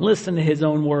 Listen to His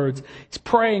own words. He's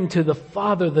praying to the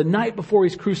Father the night before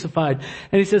He's crucified.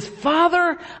 And He says,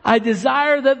 Father, I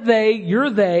desire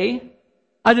that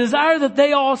I desire that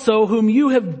they also, whom you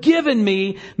have given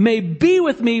me, may be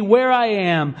with me where I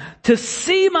am, to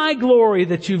see my glory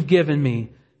that you've given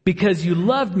me, because you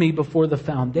loved me before the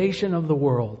foundation of the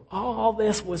world. All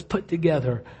this was put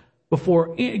together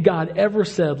before God ever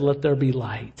said, let there be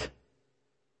light.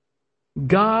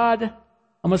 God,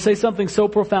 I'm going to say something so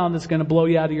profound that's going to blow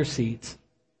you out of your seats.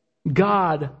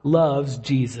 God loves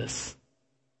Jesus.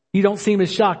 You don't seem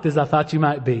as shocked as I thought you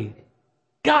might be.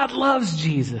 God loves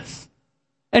Jesus.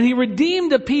 And He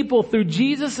redeemed a people through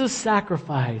Jesus'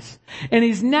 sacrifice. And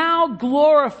He's now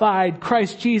glorified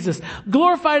Christ Jesus.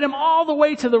 Glorified Him all the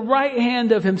way to the right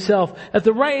hand of Himself. At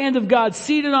the right hand of God,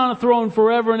 seated on a throne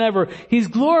forever and ever. He's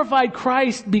glorified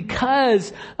Christ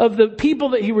because of the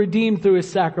people that He redeemed through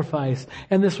His sacrifice.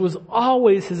 And this was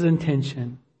always His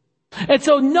intention. And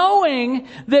so knowing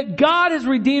that God has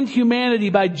redeemed humanity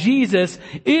by Jesus,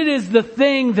 it is the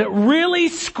thing that really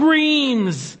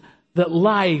screams that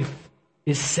life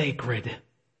is sacred.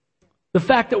 The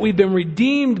fact that we've been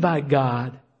redeemed by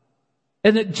God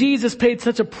and that Jesus paid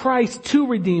such a price to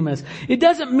redeem us. It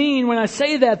doesn't mean when I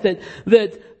say that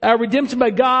our redemption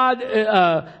by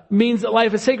God means that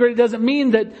life is sacred. It doesn't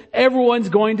mean that everyone's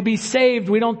going to be saved.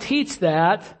 We don't teach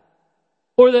that.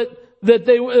 or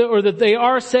that they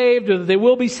are saved, or that they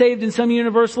will be saved in some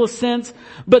universalist sense.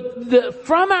 But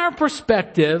from our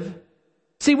perspective,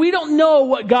 see, we don't know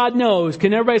what God knows.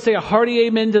 Can everybody say a hearty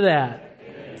amen to that?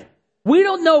 Amen. We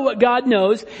don't know what God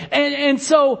knows. And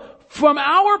so from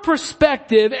our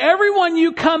perspective, everyone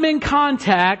you come in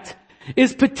contact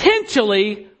is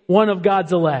potentially one of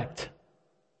God's elect.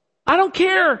 I don't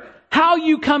care how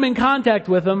you come in contact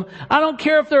with them. I don't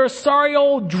care if they're a sorry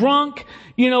old drunk,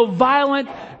 violent,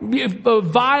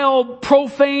 vile,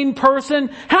 profane person.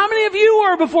 How many of you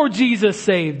were before Jesus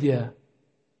saved you?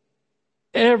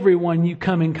 Everyone you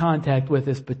come in contact with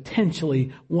is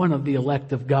potentially one of the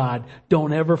elect of God.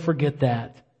 Don't ever forget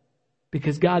that.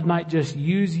 Because God might just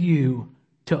use you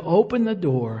to open the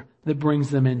door that brings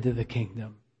them into the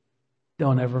kingdom.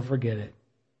 Don't ever forget it.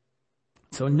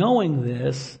 So knowing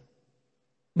this,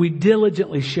 we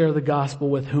diligently share the gospel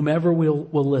with whomever will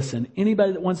listen.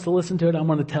 Anybody that wants to listen to it, I'm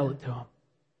going to tell it to them.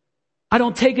 I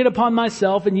don't take it upon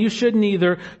myself, and you shouldn't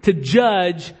either, to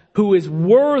judge who is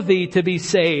worthy to be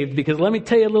saved. Because let me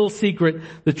tell you a little secret.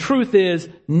 The truth is,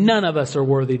 none of us are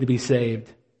worthy to be saved.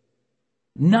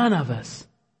 None of us.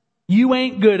 You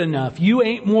ain't good enough. You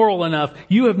ain't moral enough.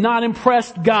 You have not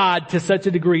impressed God to such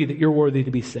a degree that you're worthy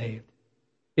to be saved.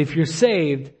 If you're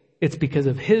saved, it's because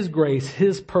of His grace,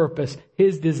 His purpose,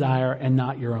 His desire, and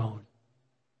not your own.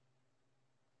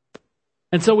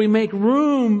 And so we make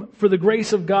room for the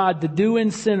grace of God to do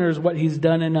in sinners what He's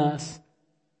done in us,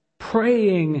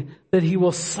 praying that He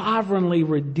will sovereignly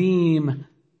redeem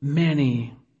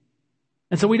many.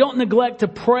 And so we don't neglect to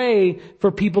pray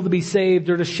for people to be saved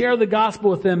or to share the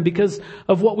gospel with them because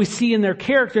of what we see in their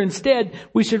character. Instead,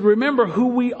 we should remember who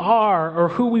we are, or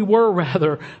who we were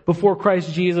rather, before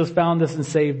Christ Jesus found us and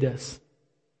saved us.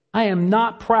 I am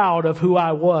not proud of who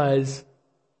I was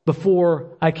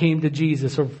before I came to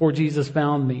Jesus, or before Jesus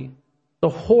found me. The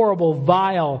horrible,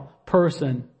 vile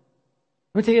person.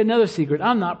 Let me tell you another secret.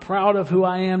 I'm not proud of who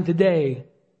I am today.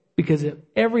 Because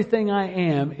everything I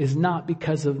am is not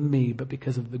because of me, but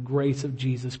because of the grace of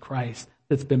Jesus Christ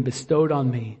that's been bestowed on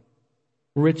me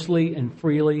richly and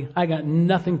freely. I got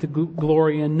nothing to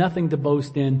glory in, nothing to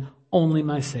boast in, only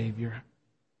my Savior.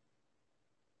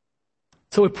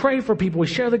 So we pray for people, we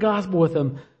share the gospel with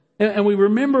them, and we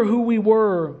remember who we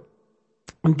were.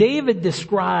 And David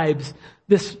describes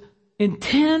this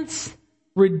intense,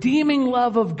 redeeming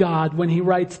love of God when he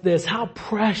writes this: how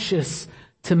precious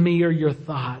to me are your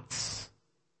thoughts.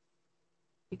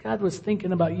 God was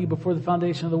thinking about you before the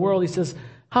foundation of the world. He says,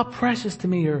 how precious to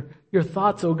me are your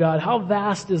thoughts, O God. How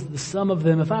vast is the sum of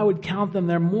them. If I would count them,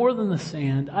 they're more than the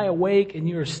sand. I awake and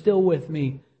you are still with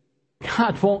me.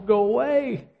 God won't go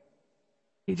away.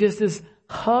 He just is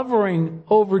hovering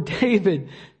over David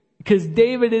because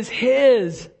David is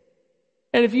His.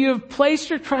 And if you have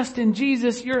placed your trust in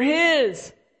Jesus, you're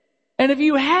His. And if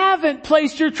you haven't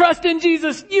placed your trust in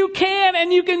Jesus, you can,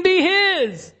 and you can be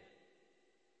His.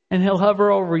 And He'll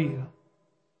hover over you. And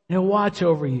He'll watch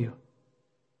over you.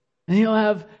 And He'll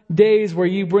have days where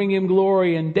you bring Him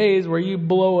glory and days where you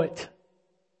blow it.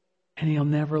 And He'll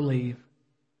never leave.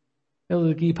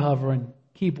 He'll keep hovering,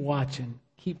 keep watching,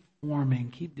 keep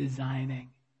forming, keep designing.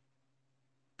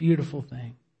 Beautiful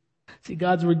thing. See,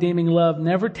 God's redeeming love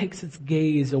never takes its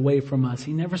gaze away from us.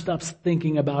 He never stops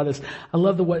thinking about us. I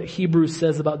love what Hebrews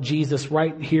says about Jesus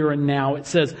right here and now. It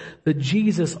says that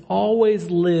Jesus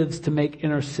always lives to make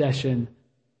intercession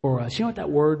for us. You know what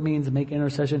that word means, make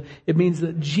intercession? It means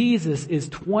that Jesus is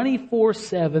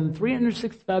 24/7,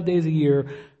 365 days a year,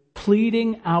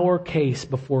 pleading our case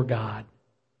before God.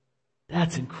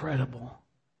 That's incredible.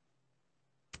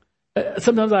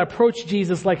 Sometimes I approach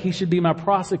Jesus like He should be my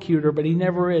prosecutor, but He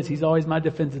never is. He's always my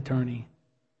defense attorney.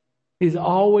 He's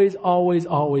always, always,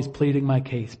 always pleading my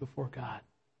case before God.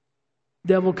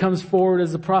 Devil comes forward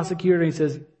as the prosecutor and he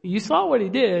says, you saw what he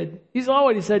did. You saw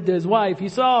what he said to his wife. You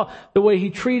saw the way he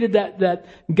treated that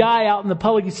guy out in the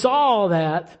public. You saw all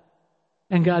that.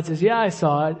 And God says, yeah, I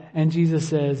saw it. And Jesus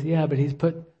says, yeah, but he's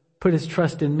put his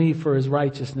trust in me for his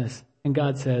righteousness. And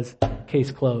God says,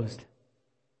 case closed.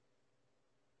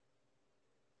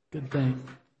 Good thing.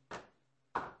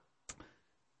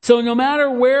 So no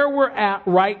matter where we're at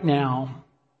right now,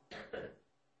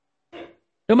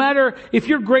 no matter if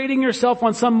you're grading yourself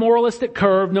on some moralistic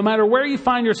curve, no matter where you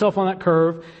find yourself on that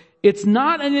curve, it's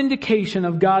not an indication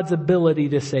of God's ability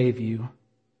to save you.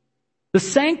 The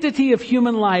sanctity of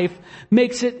human life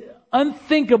makes it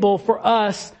unthinkable for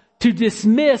us to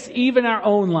dismiss even our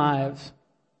own lives.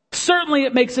 Certainly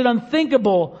it makes it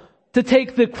unthinkable to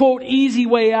take the, quote, easy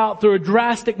way out through a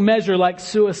drastic measure like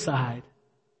suicide.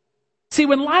 See,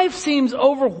 when life seems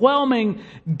overwhelming,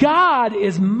 God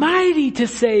is mighty to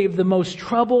save the most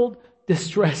troubled,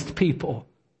 distressed people.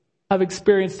 I've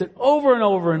experienced it over and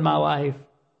over in my life.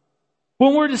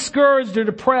 When we're discouraged or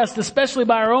depressed, especially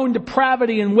by our own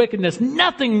depravity and wickedness,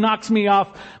 nothing knocks me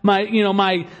off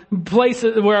my place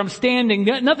where I'm standing.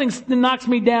 Nothing knocks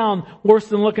me down worse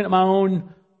than looking at my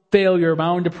own failure, my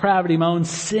own depravity, my own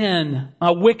sin, my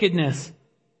wickedness.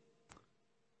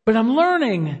 But I'm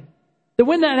learning that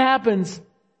when that happens,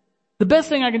 the best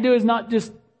thing I can do is not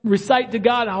just recite to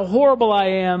God how horrible I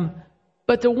am,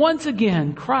 but to once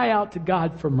again cry out to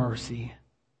God for mercy.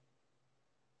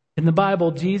 In the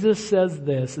Bible, Jesus says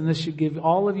this, and this should give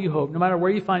all of you hope. No matter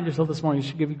where you find yourself this morning, it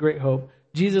should give you great hope.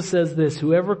 Jesus says this,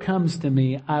 whoever comes to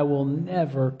me, I will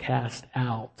never cast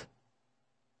out.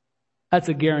 That's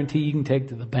a guarantee you can take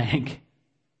to the bank.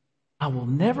 I will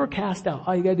never cast out.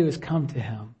 All you got to do is come to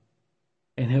him,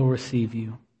 and he'll receive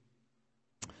you.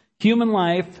 Human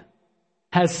life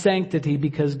has sanctity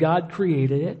because God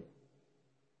created it,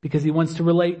 because he wants to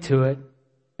relate to it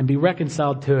and be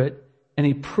reconciled to it, and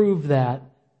he proved that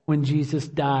when Jesus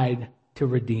died to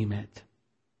redeem it.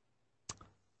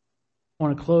 I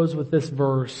want to close with this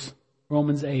verse,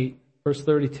 Romans 8, verse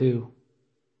 32.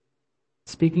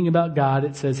 Speaking about God,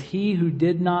 it says, he who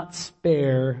did not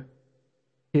spare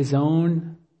his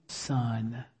own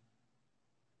son.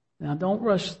 Now don't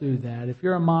rush through that. If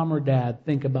you're a mom or dad,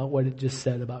 think about what it just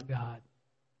said about God.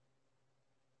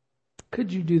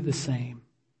 Could you do the same?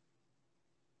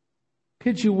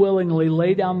 Could you willingly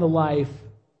lay down the life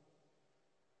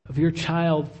of your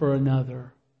child for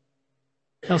another?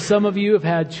 Now, some of you have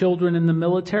had children in the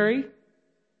military,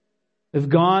 have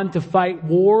gone to fight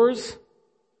wars,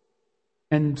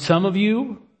 and some of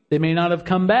you, they may not have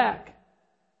come back.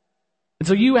 And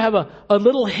so you have a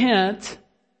little hint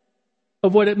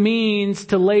of what it means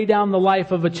to lay down the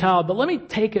life of a child. But let me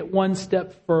take it one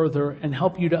step further and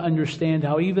help you to understand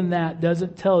how even that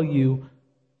doesn't tell you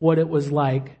what it was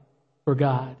like for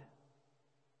God.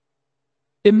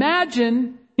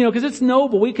 Imagine, because it's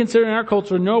noble. We consider in our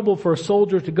culture noble for a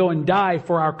soldier to go and die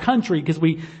for our country because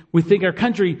we think our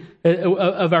country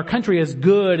as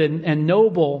good and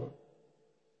noble.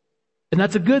 And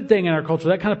that's a good thing in our culture.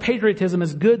 That kind of patriotism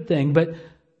is a good thing.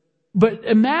 But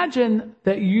imagine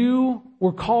that you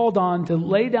were called on to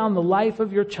lay down the life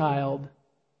of your child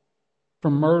for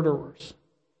murderers,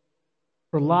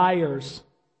 for liars,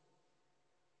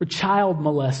 for child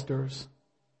molesters,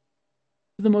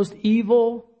 for the most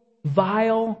evil,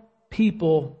 vile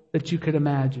people that you could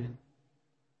imagine.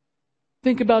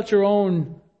 Think about your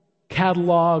own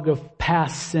catalog of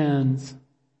past sins.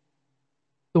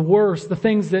 The worst, the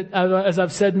things that, as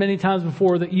I've said many times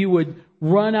before, that you would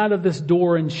run out of this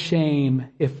door in shame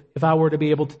if I were to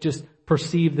be able to just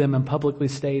perceive them and publicly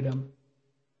state them.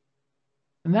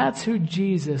 And that's who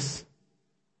Jesus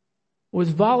was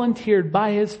volunteered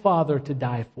by his Father to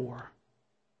die for.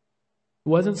 It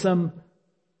wasn't some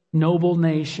noble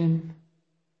nation.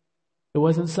 It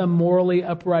wasn't some morally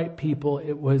upright people.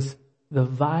 It was the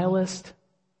vilest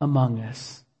among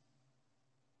us.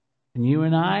 And you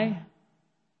and I,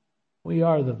 we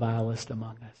are the vilest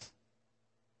among us.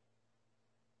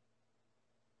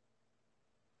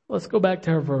 Let's go back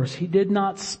to our verse. He did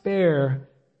not spare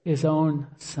his own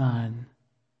son,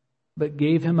 but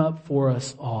gave him up for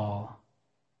us all.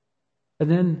 And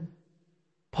then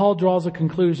Paul draws a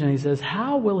conclusion. He says,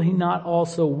 how will he not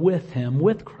also with him,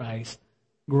 with Christ,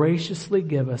 graciously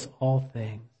give us all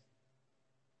things?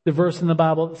 The verse in the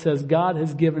Bible that says, God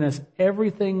has given us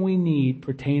everything we need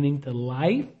pertaining to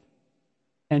life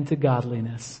and to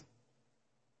godliness.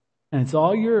 And it's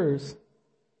all yours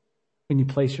when you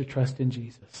place your trust in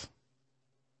Jesus.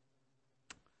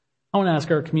 I want to ask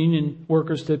our communion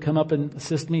workers to come up and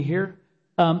assist me here.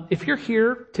 If you're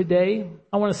here today,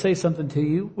 I want to say something to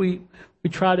you. We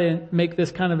try to make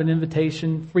this kind of an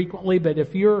invitation frequently, but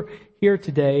if you're here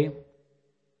today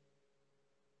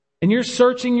and you're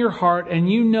searching your heart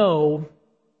and you know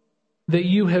that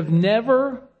you have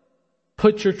never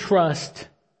put your trust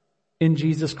in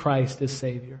Jesus Christ as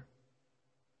Savior.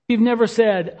 You've never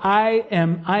said, I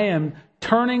am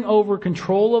turning over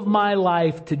control of my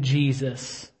life to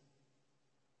Jesus.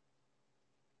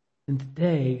 And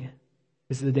today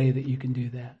is the day that you can do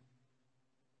that.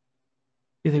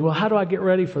 You think, well, how do I get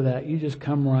ready for that? You just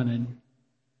come running.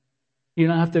 You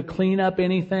don't have to clean up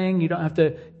anything. You don't have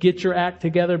to get your act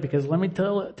together, because let me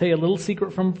tell you a little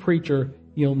secret from a preacher.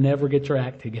 You'll never get your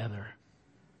act together.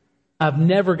 I've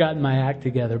never gotten my act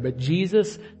together, but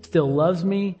Jesus still loves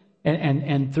me,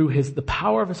 and through the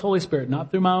power of His Holy Spirit,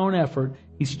 not through my own effort,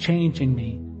 He's changing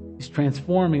me. He's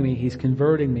transforming me. He's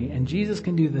converting me. And Jesus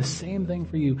can do the same thing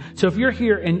for you. So if you're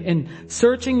here and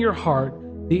searching your heart,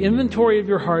 the inventory of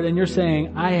your heart and you're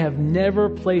saying, I have never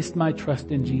placed my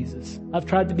trust in Jesus. I've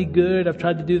tried to be good. I've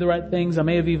tried to do the right things. I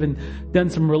may have even done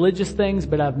some religious things,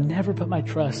 but I've never put my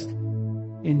trust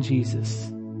in Jesus.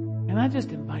 And I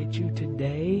just invite you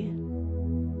today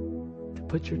to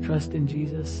put your trust in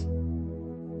Jesus.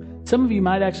 Some of you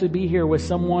might actually be here with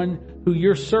someone who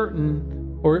you're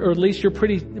certain, or at least you're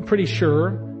pretty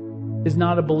sure, is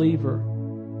not a believer.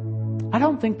 I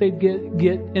don't think they'd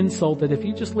get insulted if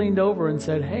you just leaned over and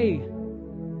said, hey,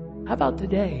 how about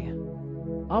today?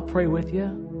 I'll pray with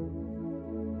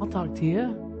you. I'll talk to you.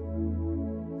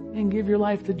 And give your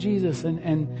life to Jesus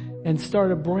and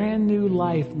start a brand new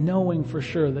life knowing for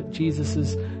sure that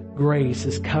Jesus' grace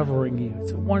is covering you.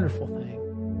 It's a wonderful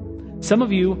thing. Some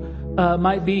of you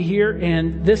might be here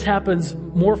and this happens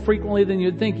more frequently than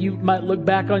you'd think. You might look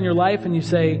back on your life and you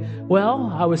say,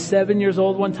 well, I was 7 years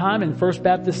old one time in First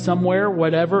Baptist somewhere,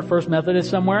 whatever, First Methodist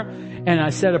somewhere, and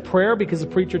I said a prayer because the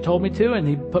preacher told me to, and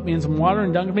he put me in some water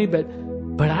and dunked me, but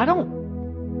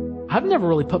I've never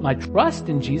really put my trust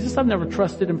in Jesus. I've never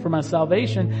trusted him for my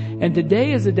salvation. And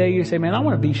today is the day you say, man, I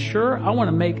want to be sure. I want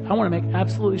to make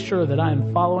absolutely sure that I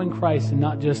am following Christ and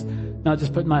not just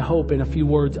putting my hope in a few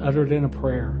words uttered in a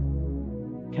prayer.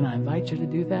 Can I invite you to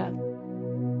do that?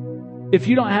 If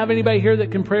you don't have anybody here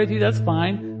that can pray with you, that's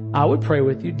fine. I would pray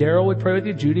with you. Daryl would pray with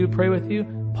you. Judy would pray with you.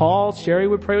 Paul, Sherry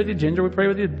would pray with you. Ginger would pray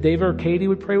with you. David or Katie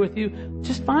would pray with you.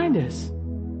 Just find us.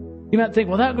 You might think,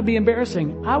 well, that would be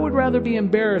embarrassing. I would rather be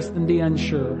embarrassed than be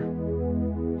unsure.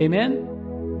 Amen?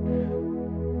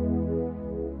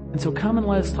 And so come and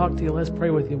let us talk to you. Let's pray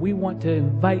with you. We want to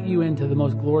invite you into the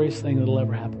most glorious thing that will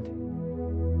ever happen to you.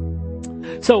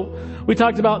 So we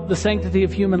talked about the sanctity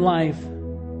of human life.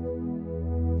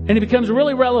 And it becomes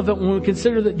really relevant when we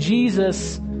consider that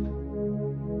Jesus,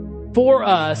 for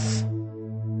us,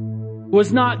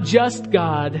 was not just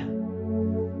God,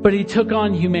 but he took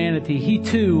on humanity. He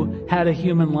too had a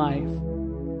human life.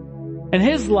 And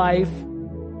his life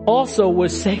also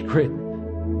was sacred.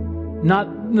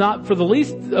 Not for the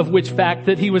least of which fact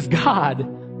that he was God.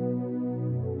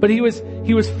 But he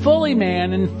was fully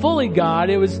man and fully God.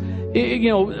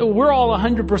 We're all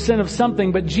 100% of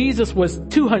something, but Jesus was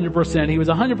 200%. He was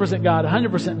 100% God,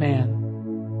 100%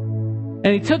 man.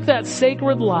 And he took that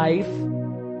sacred life,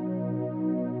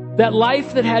 that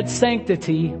life that had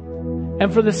sanctity,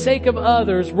 and for the sake of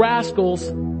others, rascals,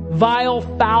 vile,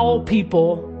 foul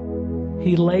people,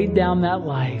 he laid down that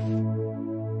life.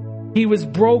 He was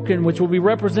broken, which will be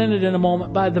represented in a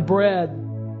moment by the bread.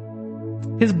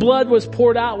 His blood was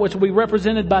poured out, which will be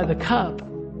represented by the cup.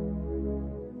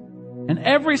 And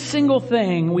every single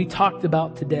thing we talked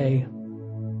about today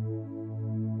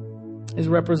is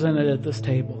represented at this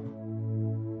table.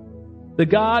 The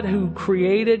God who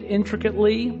created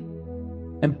intricately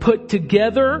and put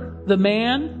together the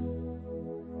man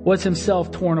was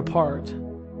himself torn apart.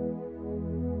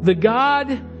 The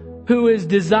God who is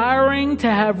desiring to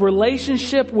have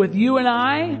relationship with you and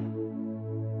I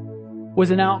was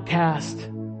an outcast.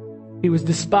 He was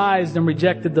despised and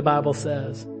rejected, the Bible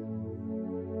says.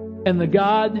 And the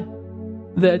God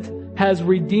that has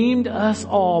redeemed us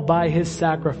all by his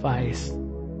sacrifice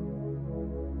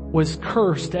was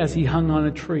cursed as he hung on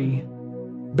a tree,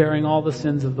 bearing all the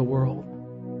sins of the world.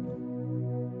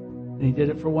 And he did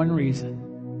it for one reason,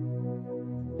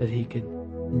 that he could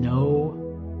know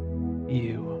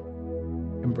you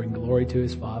and bring glory to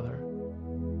his Father.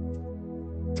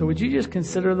 So would you just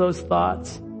consider those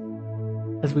thoughts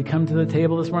as we come to the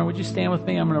table this morning? Would you stand with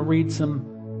me? I'm going to read some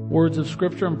words of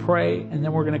Scripture and pray, and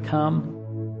then we're going to come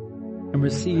and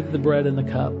receive the bread and the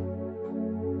cup.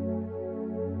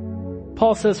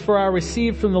 Paul says, for I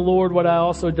received from the Lord what I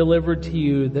also delivered to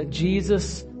you, that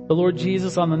the Lord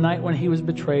Jesus, on the night when he was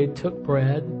betrayed, took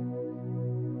bread,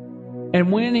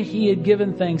 and when he had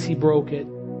given thanks, he broke it.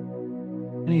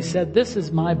 And he said, this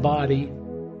is my body,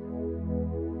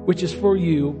 which is for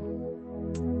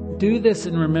you. Do this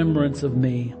in remembrance of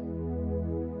me.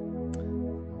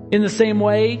 In the same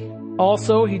way,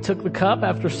 also, he took the cup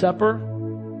after supper,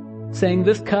 saying,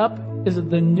 this cup is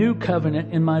the new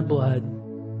covenant in my blood.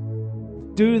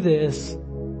 Do this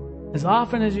as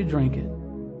often as you drink it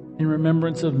in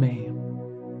remembrance of me.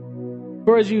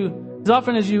 For as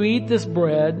often as you eat this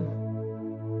bread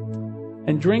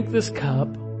and drink this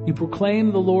cup, you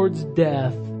proclaim the Lord's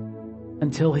death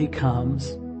until he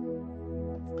comes.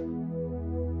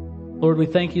 Lord, we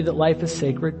thank you that life is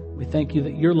sacred. We thank you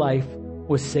that your life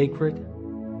was sacred,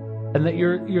 and that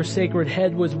your sacred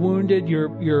head was wounded,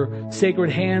 your sacred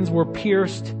hands were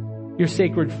pierced, your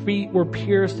sacred feet were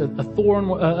pierced,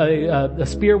 a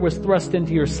spear was thrust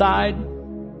into your side.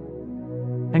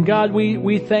 And God,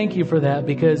 we thank you for that,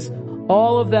 because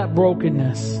all of that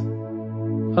brokenness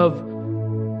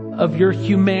of your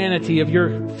humanity, of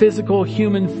your physical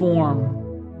human form,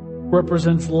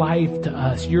 represents life to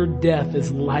us. Your death is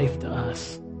life to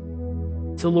us.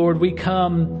 So Lord, we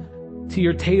come to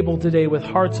your table today with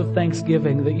hearts of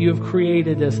thanksgiving that you have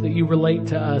created us, that you relate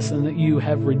to us, and that you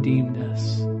have redeemed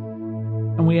us.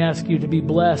 And we ask you to be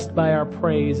blessed by our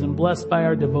praise and blessed by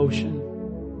our devotion.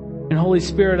 And Holy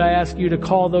Spirit, I ask you to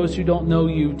call those who don't know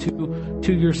you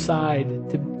to your side,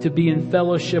 to be in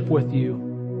fellowship with you.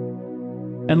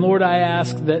 And Lord, I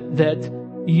ask that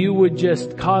you would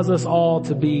just cause us all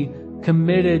to be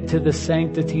committed to the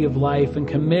sanctity of life and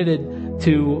committed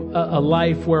to a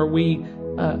life where we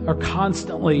are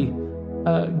constantly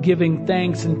giving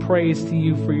thanks and praise to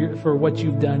you for what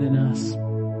you've done in us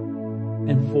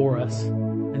and for us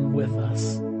and with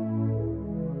us.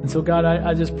 And so God,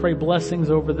 I just pray blessings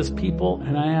over this people,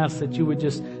 and I ask that you would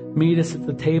just meet us at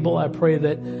the table. I pray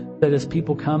that as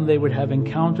people come, they would have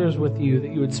encounters with you,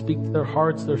 that you would speak to their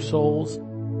hearts, their souls,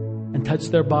 and touch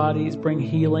their bodies, bring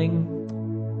healing.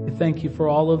 We thank you for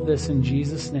all of this in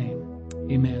Jesus' name.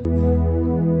 Amen.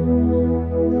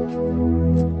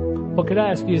 Well, could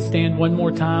I ask you to stand one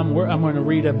more time? I'm going to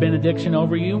read a benediction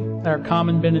over you, our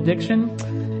common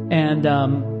benediction. And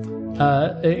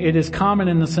it is common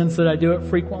in the sense that I do it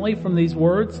frequently from these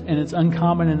words, and it's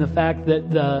uncommon in the fact that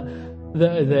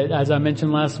that as I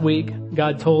mentioned last week,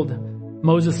 God told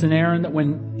Moses and Aaron that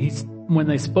when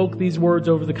they spoke these words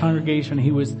over the congregation,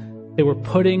 they were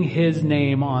putting his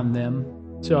name on them.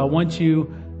 So I want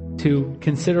you to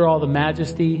consider all the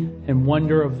majesty and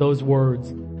wonder of those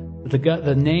words.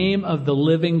 The name of the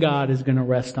living God is going to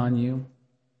rest on you.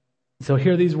 So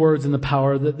hear these words and the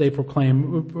power that they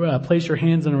proclaim. Place your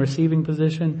hands in a receiving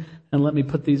position and let me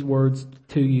put these words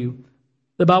to you.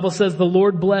 The Bible says, the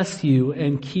Lord bless you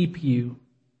and keep you.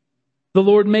 The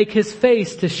Lord make his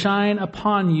face to shine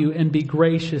upon you and be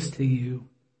gracious to you.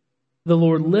 The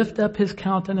Lord lift up his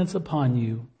countenance upon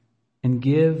you and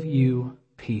give you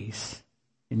peace.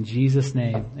 In Jesus'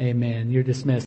 name, amen. You're dismissed.